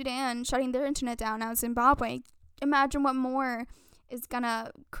just saw Sudan shutting their internet down, now Zimbabwe. Imagine what more is gonna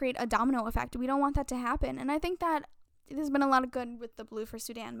create a domino effect. We don't want that to happen. And I think that there's been a lot of good with the Blue for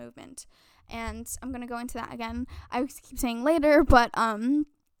Sudan movement, and I'm going to go into that again. I keep saying later, but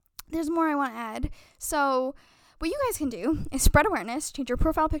there's more I want to add. So what you guys can do is spread awareness, change your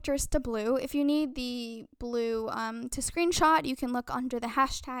profile pictures to blue. If you need the blue to screenshot, you can look under the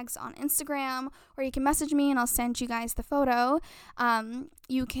hashtags on Instagram, or you can message me and I'll send you guys the photo.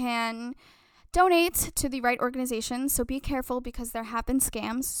 You can donate to the right organizations, so be careful because there have been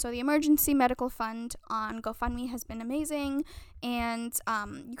scams. So the Emergency Medical Fund on GoFundMe has been amazing, and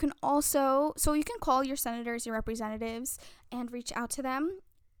you can call your senators, your representatives, and reach out to them.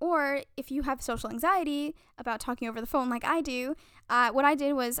 Or if you have social anxiety about talking over the phone like I do, what I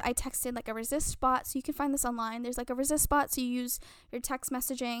did was I texted like a resist bot. So you can find this online. There's like a resist bot. So you use your text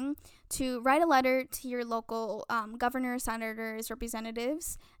messaging to write a letter to your local governors, senators,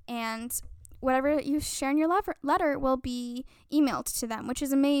 representatives, and whatever you share in your letter will be emailed to them, which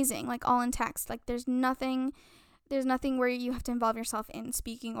is amazing, like all in text. Like there's nothing where you have to involve yourself in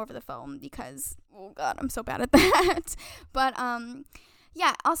speaking over the phone because, oh God, I'm so bad at that. But,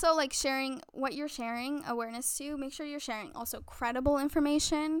 yeah, also like sharing what you're sharing awareness to. Make sure you're sharing also credible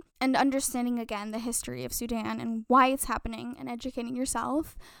information and understanding again the history of Sudan and why it's happening and educating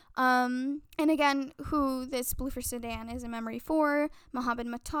yourself. And again, who this Blue for Sudan is a memory for, Mohammed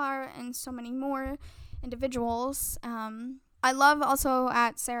Matar and so many more individuals. I love also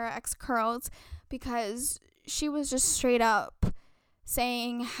at Sarah X Curls because she was just straight up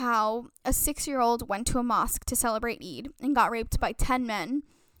saying how a 6-year-old went to a mosque to celebrate Eid and got raped by 10 men.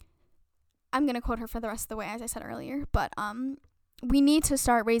 I'm going to quote her for the rest of the way, as I said earlier, but we need to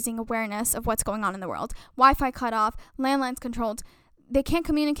start raising awareness of what's going on in the world. Wi-Fi cut off, landlines controlled. They can't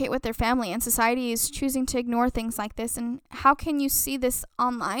communicate with their family, and society is choosing to ignore things like this. And how can you see this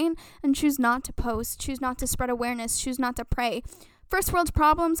online and choose not to post, choose not to spread awareness, choose not to pray? First world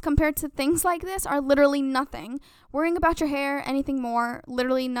problems compared to things like this are literally nothing. Worrying about your hair, anything more,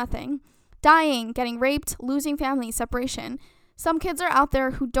 literally nothing. Dying, getting raped, losing family, separation. Some kids are out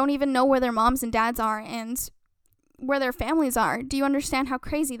there who don't even know where their moms and dads are and where their families are. Do you understand how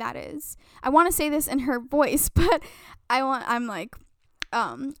crazy that is? I want to say this in her voice, but it's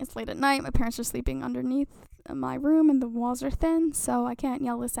late at night. My parents are sleeping underneath my room and the walls are thin, so I can't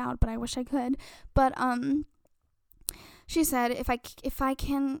yell this out, but I wish I could. But, she said, if I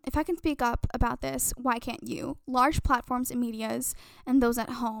can speak up about this, why can't you? Large platforms and medias and those at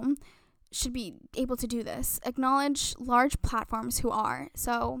home should be able to do this. Acknowledge large platforms who are.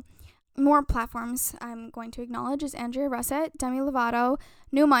 So more platforms I'm going to acknowledge is Andrea Russett, Demi Lovato,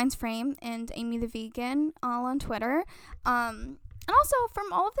 New Minds Frame, and Amy the Vegan, all on Twitter. And also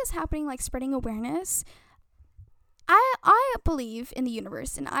from all of this happening, like spreading awareness, I believe in the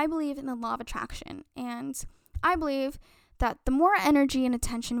universe and I believe in the law of attraction. And I believe that the more energy and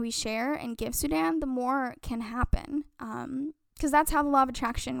attention we share and give Sudan, the more can happen. Because that's how the law of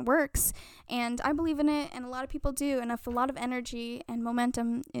attraction works. And I believe in it, and a lot of people do. And if a lot of energy and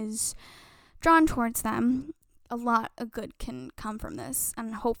momentum is drawn towards them, a lot of good can come from this,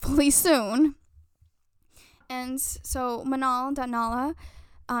 and hopefully soon. And so Manal.Nala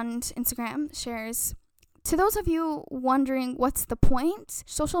on Instagram shares, to those of you wondering what's the point,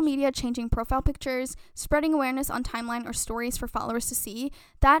 social media changing profile pictures, spreading awareness on timeline or stories for followers to see,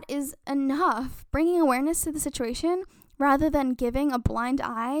 that is enough. Bringing awareness to the situation rather than giving a blind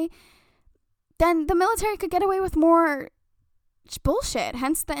eye, then the military could get away with more bullshit,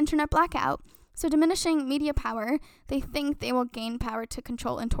 hence the internet blackout. So diminishing media power, they think they will gain power to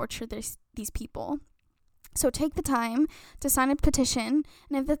control and torture these people. So take the time to sign a petition,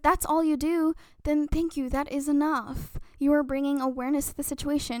 and if that's all you do, then thank you, that is enough. You are bringing awareness to the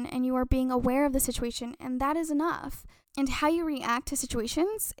situation, and you are being aware of the situation, and that is enough. And how you react to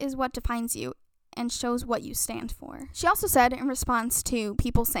situations is what defines you and shows what you stand for. She also said, in response to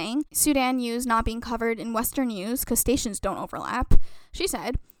people saying Sudan news not being covered in Western news because stations don't overlap, she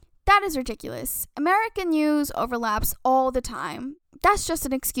said, that is ridiculous. American news overlaps all the time. That's just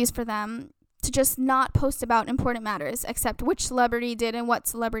an excuse for them to just not post about important matters, except which celebrity did and what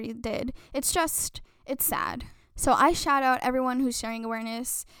celebrity did. It's sad. So I shout out everyone who's sharing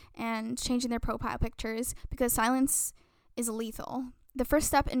awareness and changing their profile pictures, because silence is lethal. The first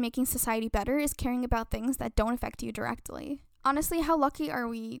step in making society better is caring about things that don't affect you directly. Honestly, how lucky are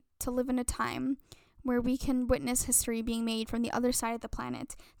we to live in a time where we can witness history being made from the other side of the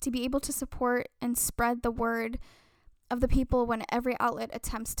planet, to be able to support and spread the word of the people when every outlet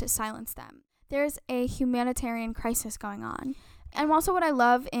attempts to silence them. There's a humanitarian crisis going on. And also what I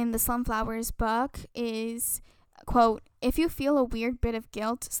love in the Slumflowers book is, quote, if you feel a weird bit of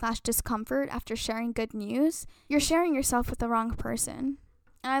guilt/discomfort after sharing good news, you're sharing yourself with the wrong person.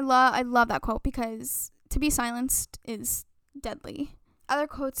 And I love that quote, because to be silenced is deadly. Other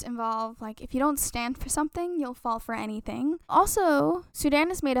quotes involve, like, if you don't stand for something, you'll fall for anything. Also,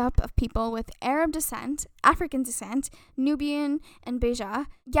 Sudan is made up of people with Arab descent, African descent, Nubian, and Beja.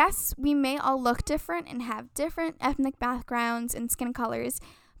 Yes, we may all look different and have different ethnic backgrounds and skin colors,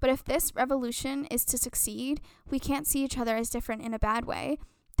 but if this revolution is to succeed, we can't see each other as different in a bad way.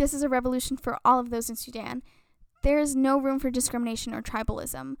 This is a revolution for all of those in Sudan. There is no room for discrimination or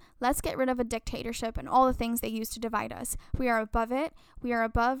tribalism. Let's get rid of a dictatorship and all the things they use to divide us. We are above it. We are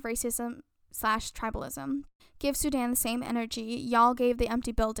above racism/tribalism. Give Sudan the same energy y'all gave the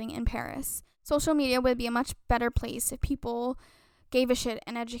empty building in Paris. Social media would be a much better place if people gave a shit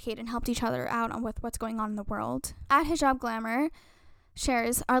and educated and helped each other out on with what's going on in the world. At Hijab Glamour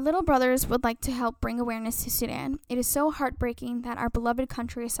shares, our little brothers would like to help bring awareness to Sudan. It is so heartbreaking that our beloved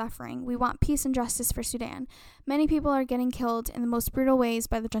country is suffering. We want peace and justice for Sudan. Many people are getting killed in the most brutal ways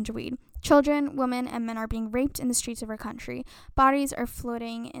by the Janjaweed. Children, women, and men are being raped in the streets of our country. Bodies are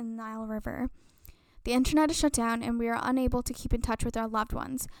floating in the Nile River. The internet is shut down and we are unable to keep in touch with our loved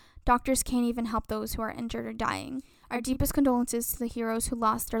ones. Doctors can't even help those who are injured or dying. Our deepest condolences to the heroes who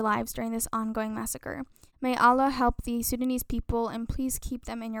lost their lives during this ongoing massacre. May Allah help the Sudanese people and please keep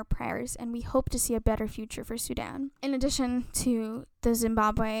them in your prayers, and we hope to see a better future for Sudan. In addition to the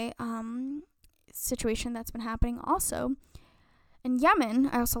Zimbabwe situation that's been happening also, in Yemen,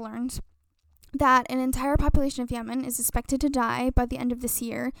 I also learned that an entire population of Yemen is expected to die by the end of this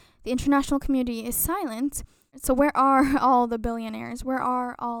year. The international community is silent. So where are all the billionaires? Where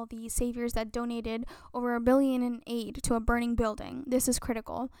are all the saviors that donated over $1 billion in aid to a burning building? This is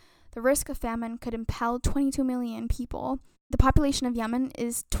critical. The risk of famine could impel 22 million people. The population of Yemen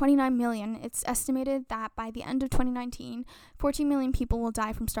is 29 million. It's estimated that by the end of 2019, 14 million people will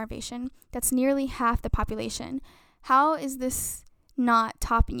die from starvation. That's nearly half the population. How is this not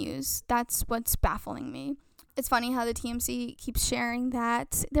top news? That's what's baffling me. It's funny how the TMZ keeps sharing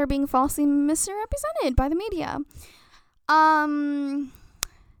that they're being falsely misrepresented by the media.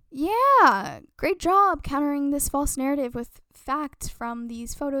 Yeah, great job countering this false narrative with fact from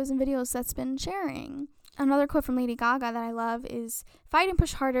these photos and videos that's been sharing. Another quote from Lady Gaga that I love is, fight and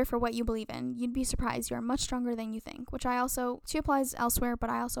push harder for what you believe in. You'd be surprised you are much stronger than you think, which she applies elsewhere, but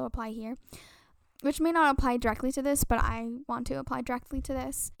I also apply here, which may not apply directly to this, but I want to apply directly to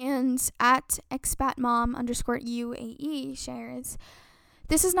this. And at expatmom_UAE shares,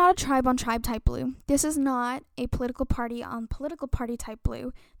 this is not a tribe on tribe type blue. This is not a political party on political party type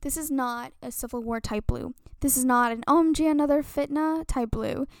blue. This is not a civil war type blue. This is not an OMG another fitna type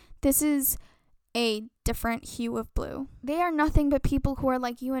blue. This is a different hue of blue. They are nothing but people who are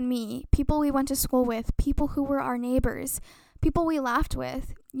like you and me, people we went to school with, people who were our neighbors, people we laughed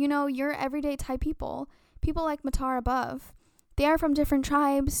with, your everyday type people like Matar above. They are from different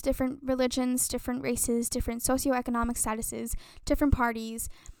tribes, different religions, different races, different socioeconomic statuses, different parties.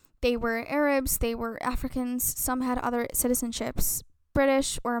 They were Arabs, they were Africans, some had other citizenships,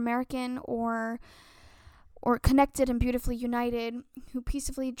 British or American or connected and beautifully united, who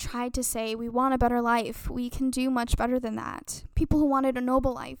peacefully tried to say, we want a better life. We can do much better than that. People who wanted a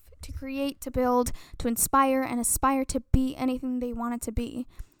noble life, to create, to build, to inspire, and aspire to be anything they wanted to be.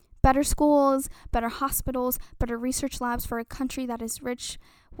 Better schools, better hospitals, better research labs for a country that is rich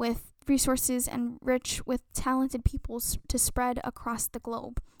with resources and rich with talented people to spread across the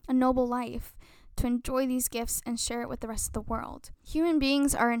globe. A noble life, to enjoy these gifts and share it with the rest of the world. Human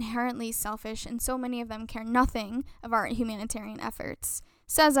beings are inherently selfish, and so many of them care nothing of our humanitarian efforts.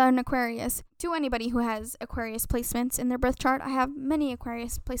 Says an Aquarius. To anybody who has Aquarius placements in their birth chart, I have many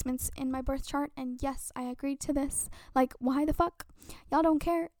Aquarius placements in my birth chart, and yes, I agree to this. Like, why the fuck? Y'all don't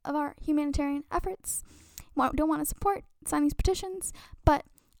care of our humanitarian efforts, don't want to support, sign these petitions, but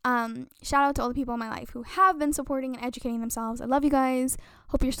shout out to all the people in my life who have been supporting and educating themselves. I love you guys.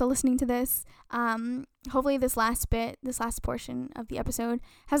 Hope you're still listening to this. Hopefully this last portion of the episode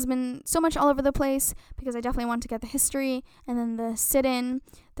has been so much all over the place, because I definitely want to get the history and then the sit-in,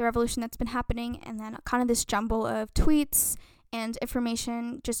 the revolution that's been happening, and then kind of this jumble of tweets and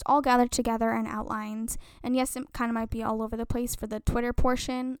information just all gathered together and outlined. And yes, it kind of might be all over the place for the Twitter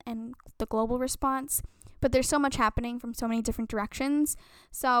portion and the global response, but there's so much happening from so many different directions.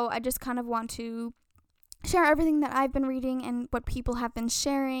 So I just kind of want to share everything that I've been reading and what people have been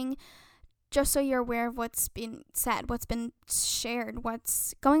sharing, just so you're aware of what's been said, what's been shared,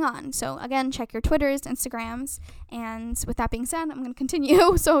 what's going on. So again, check your Twitters, Instagrams, and with that being said, I'm going to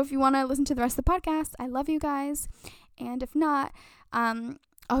continue. So if you want to listen to the rest of the podcast, I love you guys. And if not, I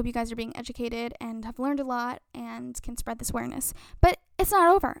hope you guys are being educated and have learned a lot and can spread this awareness. But it's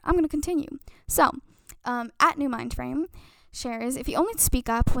not over. I'm going to continue. So, at New Mind Frame shares, if you only speak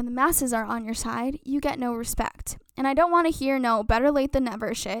up when the masses are on your side, you get no respect. And I don't want to hear no better late than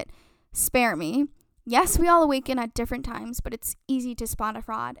never shit. Spare me. Yes, we all awaken at different times, but it's easy to spot a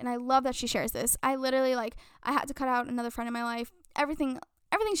fraud. And I love that she shares this. I literally, I had to cut out another friend in my life. Everything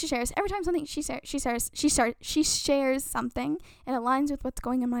she shares, every time something she shares something, it aligns with what's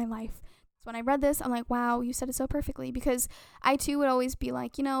going in my life. So when I read this, I'm like, wow, you said it so perfectly, because I too would always be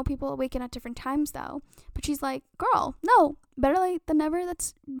like, people awaken at different times though. But she's like, girl, no, better late than never.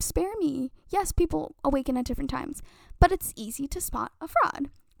 That's spare me. Yes, people awaken at different times, but it's easy to spot a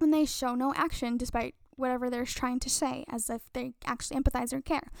fraud when they show no action despite whatever they're trying to say, as if they actually empathize or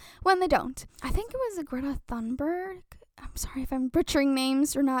care, when they don't. I think it was Greta Thunberg. I'm sorry if I'm butchering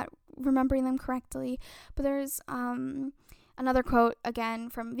names or not remembering them correctly, but there's another quote, again,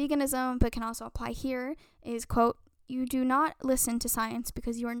 from veganism, but can also apply here, is, quote, "You do not listen to science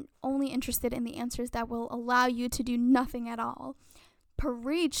because you are only interested in the answers that will allow you to do nothing at all."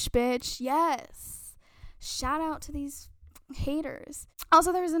 Preach, bitch. Yes. Shout out to these haters.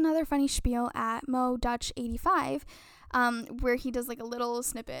 Also, there's another funny spiel at Mo Dutch 85, where he does a little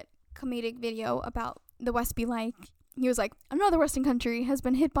snippet comedic video about the West be like. He was like, "Another Western country has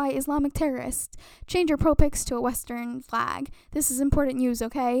been hit by Islamic terrorists. Change your ProPix to a Western flag. This is important news,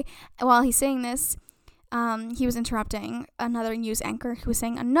 okay?" And while he's saying this, he was interrupting another news anchor who was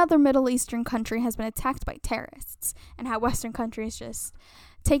saying another Middle Eastern country has been attacked by terrorists, and how Western countries just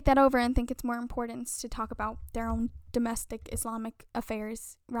take that over and think it's more important to talk about their own domestic Islamic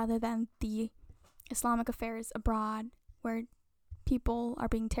affairs rather than the Islamic affairs abroad, where people are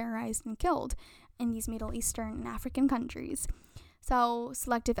being terrorized and killed in these Middle Eastern and African countries. So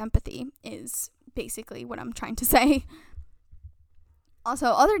selective empathy is basically what I'm trying to say. Also,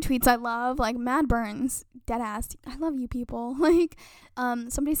 other tweets I love, like Mad Burns, deadass, I love you people.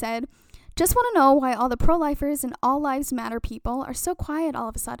 Somebody said, "Just want to know why all the pro-lifers and all lives matter people are so quiet all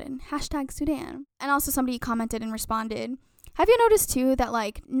of a sudden. #Sudan." And also somebody commented and responded, "Have you noticed too that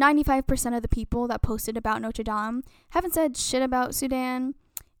 95% of the people that posted about Notre Dame haven't said shit about Sudan?"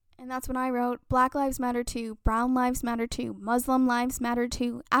 And that's when I wrote, "Black lives matter too, brown lives matter too, Muslim lives matter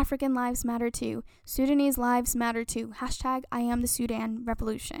too, African lives matter too, Sudanese lives matter too. #I am the Sudan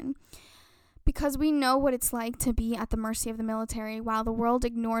revolution." Because we know what it's like to be at the mercy of the military while the world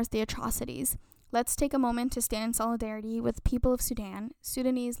ignores the atrocities. Let's take a moment to stand in solidarity with the people of Sudan.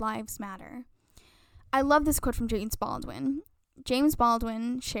 Sudanese lives matter. I love this quote from James Baldwin. James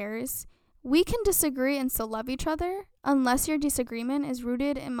Baldwin shares, "We can disagree and still love each other unless your disagreement is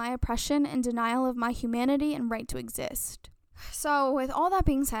rooted in my oppression and denial of my humanity and right to exist." So with all that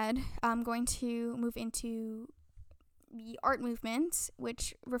being said, I'm going to move into the art movement,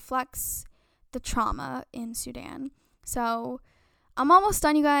 which reflects the trauma in Sudan. So I'm almost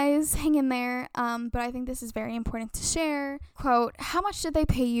done, you guys. Hang in there. But I think this is very important to share. Quote, "How much did they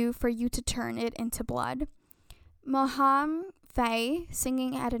pay you for you to turn it into blood?" Moham Faye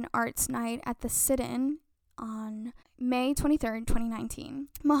singing at an arts night at the Sit-In on May 23rd, 2019.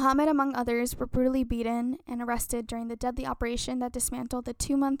 Mohammed, among others, were brutally beaten and arrested during the deadly operation that dismantled the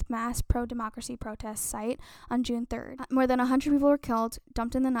 2-month mass pro-democracy protest site on June 3rd. More than 100 people were killed,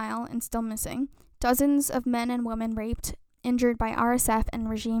 dumped in the Nile, and still missing. Dozens of men and women raped, injured by RSF and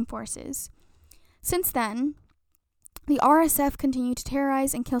regime forces. Since then, the RSF continued to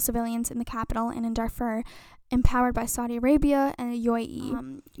terrorize and kill civilians in the capital and in Darfur, empowered by Saudi Arabia and the UAE.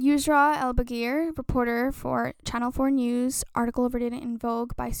 Yusra El-Bagir, reporter for Channel 4 News, article written in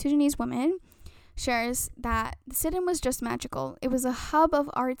Vogue by Sudanese women, shares that the sit-in was just magical. It was a hub of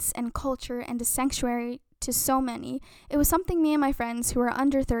arts and culture and a sanctuary to so many. It was something me and my friends who are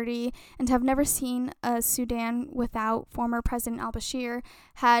under 30 and have never seen a Sudan without former President al-Bashir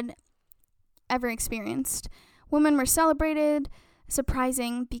had ever experienced. Women were celebrated,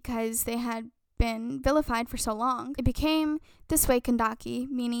 surprising because they had been vilified for so long. It became Diswe Kandaki,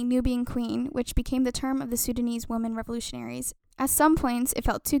 meaning Nubian queen, which became the term of the Sudanese women revolutionaries. At some points, it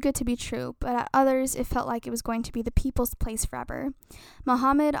felt too good to be true, but at others, it felt like it was going to be the people's place forever.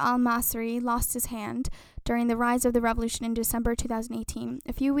 Mohammed al-Masri lost his hand during the rise of the revolution in December 2018.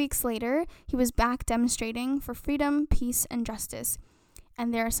 A few weeks later, he was back demonstrating for freedom, peace, and justice.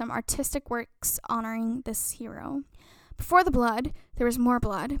 And there are some artistic works honoring this hero. Before the blood, there was more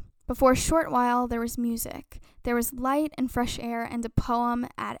blood. Before a short while, there was music. There was light and fresh air and a poem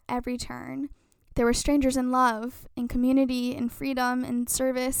at every turn. There were strangers in love, in community, in freedom, in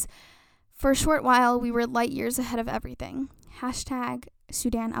service. For a short while, we were light years ahead of everything.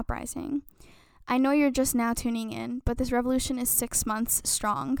 #Sudan Uprising. I know you're just now tuning in, but this revolution is 6 months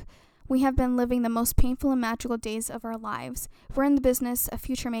strong. We have been living the most painful and magical days of our lives. We're in the business of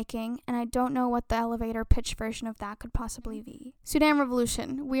future making, and I don't know what the elevator pitch version of that could possibly be. Sudan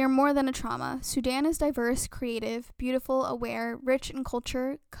Revolution. We are more than a trauma. Sudan is diverse, creative, beautiful, aware, rich in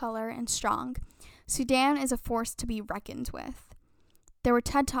culture, color, and strong. Sudan is a force to be reckoned with. There were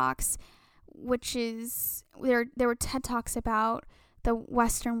TED Talks, there were TED Talks about the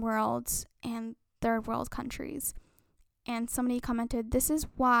Western world and third world countries. And somebody commented, "This is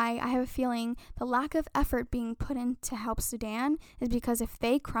why I have a feeling the lack of effort being put in to help Sudan is because if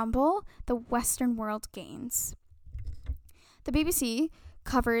they crumble, the Western world gains." The BBC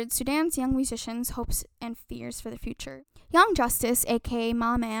covered Sudan's young musicians' hopes and fears for the future. Young Justice, aka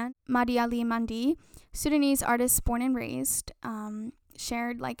Maman, Madi Ali Mandi, Sudanese artists born and raised,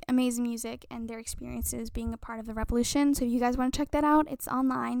 shared amazing music and their experiences being a part of the revolution. So if you guys want to check that out, it's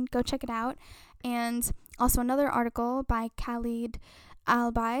online. Go check it out. And also another article by Khalid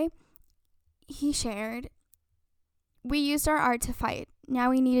Albai. He shared, "We used our art to fight. Now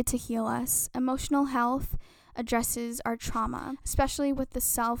we need it to heal us. Emotional health addresses our trauma, especially with the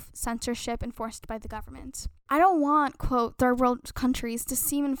self-censorship enforced by the government. I don't want, quote, third world countries to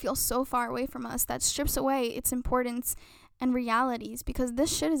seem and feel so far away from us that strips away its importance and realities, because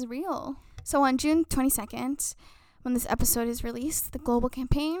this shit is real." So on June 22nd, when this episode is released, the global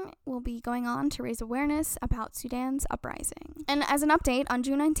campaign will be going on to raise awareness about Sudan's uprising. And as an update, on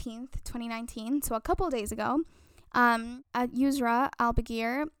June 19th, 2019, so a couple of days ago, at Yusra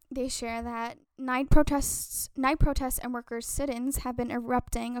Al-Bagir, they share that night protests and workers' sit-ins have been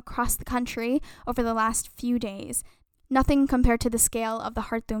erupting across the country over the last few days. Nothing compared to the scale of the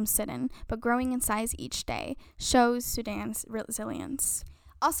Khartoum sit-in, but growing in size each day, shows Sudan's resilience.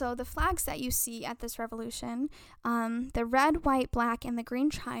 Also, the flags that you see at this revolution, the red, white, black, and the green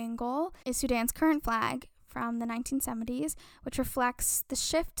triangle is Sudan's current flag from the 1970s, which reflects the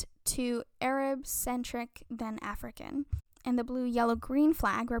shift to Arab-centric then African. And the blue, yellow, green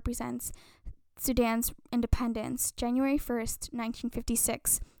flag represents Sudan's independence, January 1st,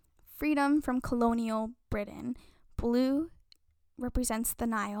 1956, freedom from colonial Britain. Blue represents the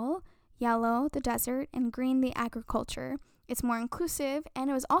Nile, yellow, the desert, and green, the agriculture. It's more inclusive, and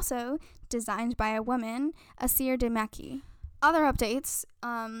it was also designed by a woman, Asir Demeki. Other updates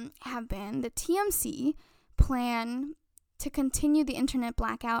have been the TMC plan to continue the internet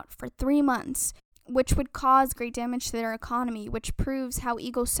blackout for 3 months, which would cause great damage to their economy, which proves how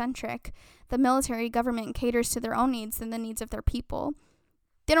egocentric the military government caters to their own needs than the needs of their people.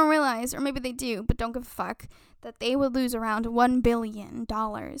 They don't realize, or maybe they do, but don't give a fuck, that they would lose around $1 billion.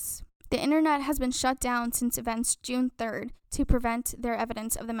 The internet has been shut down since events June 3rd to prevent their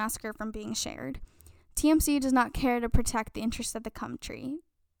evidence of the massacre from being shared. TMC does not care to protect the interests of the country,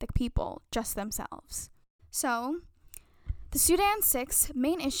 the people, just themselves. So, the Sudan's 6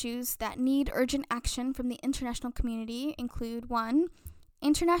 main issues that need urgent action from the international community include 1.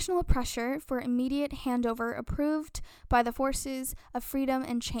 International pressure for immediate handover approved by the Forces of Freedom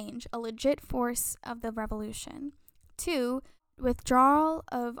and Change, a legit force of the revolution. 2. Withdrawal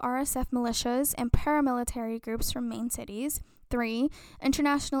of RSF militias and paramilitary groups from main cities. 3.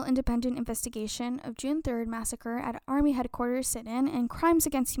 International independent investigation of June 3rd massacre at Army headquarters sit-in and crimes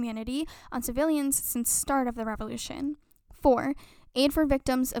against humanity on civilians since start of the revolution. 4. Aid for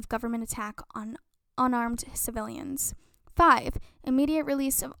victims of government attack on unarmed civilians. 5. Immediate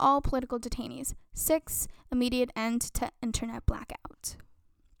release of all political detainees. 6. Immediate end to internet blackout.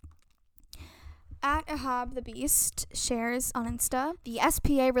 At Ahab the Beast shares on Insta, the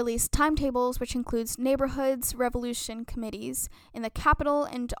SPA released timetables which includes neighborhoods revolution committees in the capital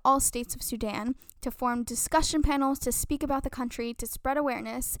and all states of Sudan to form discussion panels to speak about the country, to spread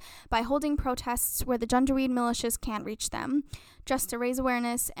awareness by holding protests where the Janjaweed militias can't reach them, just to raise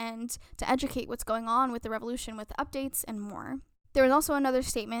awareness and to educate what's going on with the revolution with updates and more. There was also another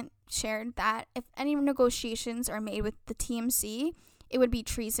statement shared that if any negotiations are made with the TMC, it would be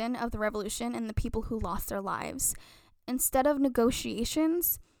treason of the revolution and the people who lost their lives. Instead of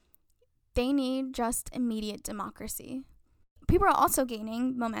negotiations, they need just immediate democracy. People are also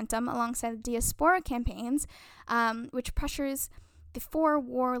gaining momentum alongside the diaspora campaigns, which pressures the 4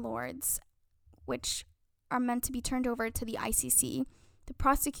 warlords, which are meant to be turned over to the ICC. The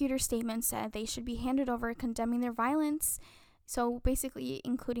prosecutor's statement said they should be handed over, condemning their violence, so basically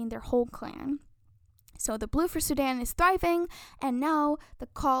including their whole clan. So the Blue for Sudan is thriving, and now the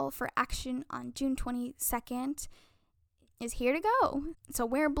call for action on June 22nd is here to go. So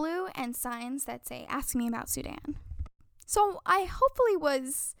wear blue and signs that say, "Ask me about Sudan." So I hopefully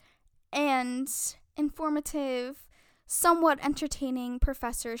was an informative, somewhat entertaining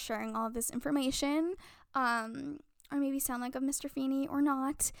professor sharing all of this information. I maybe sound like a Mr. Feeney or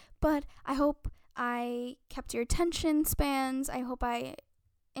not, but I hope I kept your attention spans. I hope I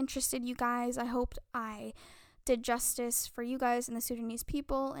interested you guys. I hope I did justice for you guys and the Sudanese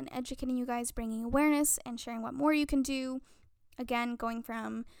people and educating you guys, bringing awareness and sharing what more you can do. Again, going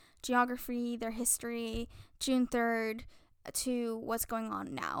from geography, their history, June 3rd, to what's going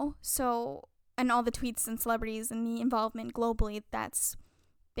on now. So, and all the tweets and celebrities and the involvement globally that's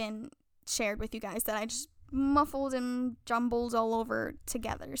been shared with you guys that I just muffled and jumbled all over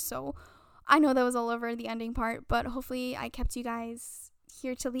together. So I know that was all over the ending part, but hopefully I kept you guys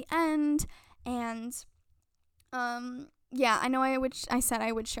here till the end. And yeah, I know I said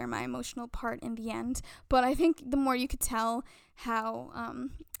I would share my emotional part in the end, but I think the more you could tell how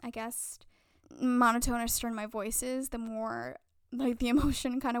I guess monotone or stern my voice is, the more like the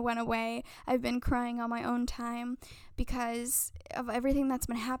emotion kind of went away. I've been crying on my own time because of everything that's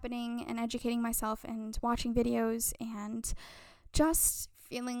been happening and educating myself and watching videos and just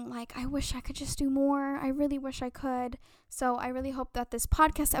feeling like I wish I could just do more. I really wish I could. So I really hope that this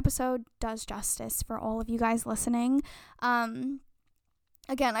podcast episode does justice for all of you guys listening.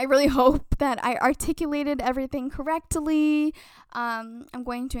 Again, I really hope that I articulated everything correctly. I'm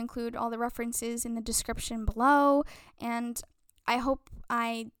going to include all the references in the description below, and I hope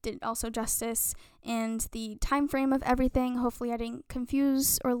I did also justice in the time frame of everything. Hopefully I didn't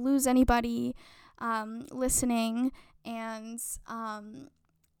confuse or lose anybody listening, and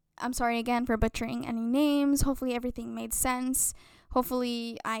I'm sorry again for butchering any names. Hopefully everything made sense.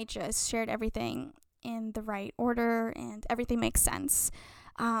 Hopefully I just shared everything in the right order and everything makes sense.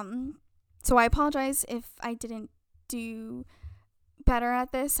 So I apologize if I didn't do better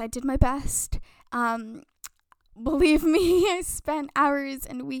at this. I did my best. Believe me, I spent hours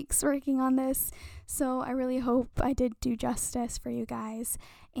and weeks working on this, so I really hope I did do justice for you guys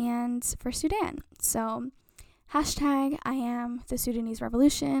and for Sudan. So, hashtag I am the Sudanese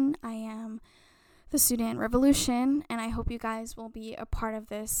Revolution. I am the Sudan Revolution, and I hope you guys will be a part of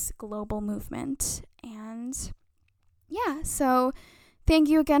this global movement. And yeah, so thank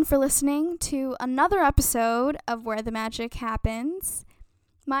you again for listening to another episode of Where the Magic Happens.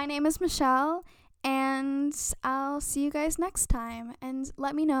 My name is Michelle, and I'll see you guys next time. And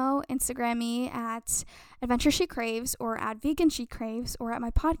let me know, Instagram me at Adventure She Craves or at Vegan She Craves or at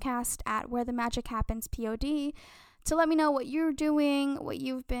my podcast at Where the Magic Happens POD to let me know what you're doing, what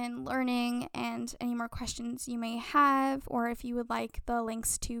you've been learning, and any more questions you may have, or if you would like the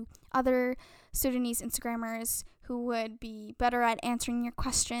links to other Sudanese Instagrammers who would be better at answering your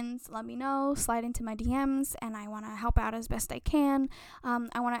questions, let me know. Slide into my DMs, and I want to help out as best I can.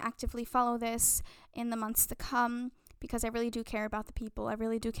 I want to actively follow this in the months to come because I really do care about the people. I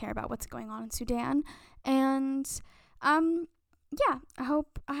really do care about what's going on in Sudan. And yeah, I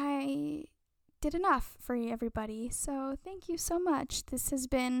hope I did enough for everybody. So thank you so much. This has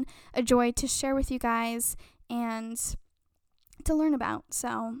been a joy to share with you guys and to learn about.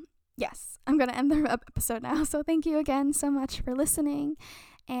 So yes, I'm going to end the episode now. So thank you again so much for listening,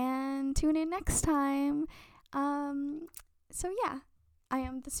 and tune in next time. So yeah, I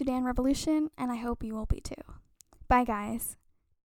am the Sudan Revolution, and I hope you will be too. Bye, guys.